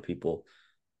shock a lot of people,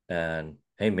 and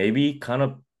hey, maybe kind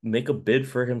of make a bid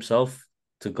for himself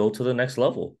to go to the next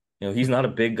level. He's not a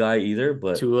big guy either,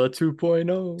 but To a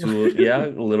 2.0. yeah, a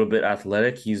little bit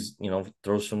athletic. He's,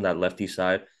 throws from that lefty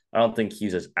side. I don't think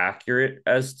he's as accurate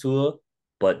as Tua,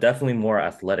 but definitely more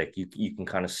athletic. You can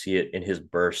kind of see it in his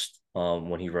burst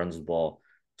when he runs the ball.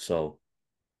 So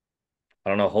I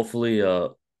don't know. Hopefully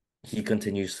he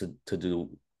continues to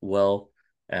do well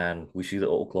and we see the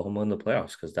Oklahoma in the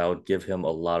playoffs because that would give him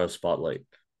a lot of spotlight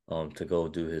to go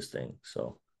do his thing.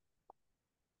 So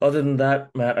other than that,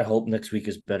 Matt, I hope next week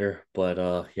is better.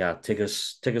 But yeah, take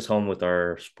us home with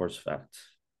our sports fact.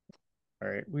 All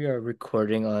right, we are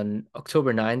recording on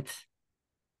October 9th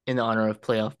in honor of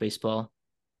playoff baseball.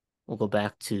 We'll go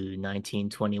back to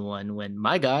 1921 when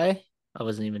my guy, I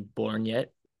wasn't even born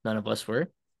yet, none of us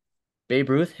were. Babe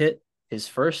Ruth hit his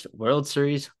first World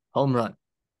Series home run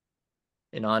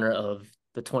in honor of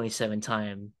the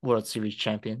 27-time World Series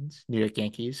champions, New York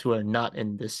Yankees, who are not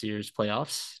in this year's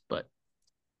playoffs, but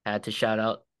had to shout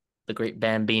out the great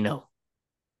Bambino.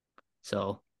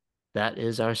 So that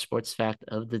is our sports fact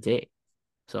of the day.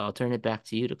 So I'll turn it back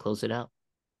to you to close it out.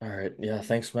 All right. Yeah,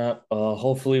 thanks, Matt.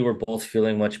 Hopefully we're both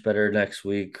feeling much better next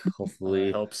week. I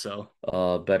Hopefully, hope so.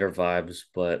 better vibes.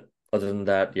 But other than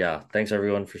that, yeah, thanks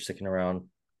everyone for sticking around.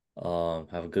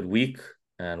 Have a good week,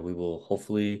 and we will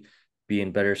hopefully be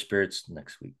in better spirits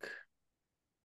next week.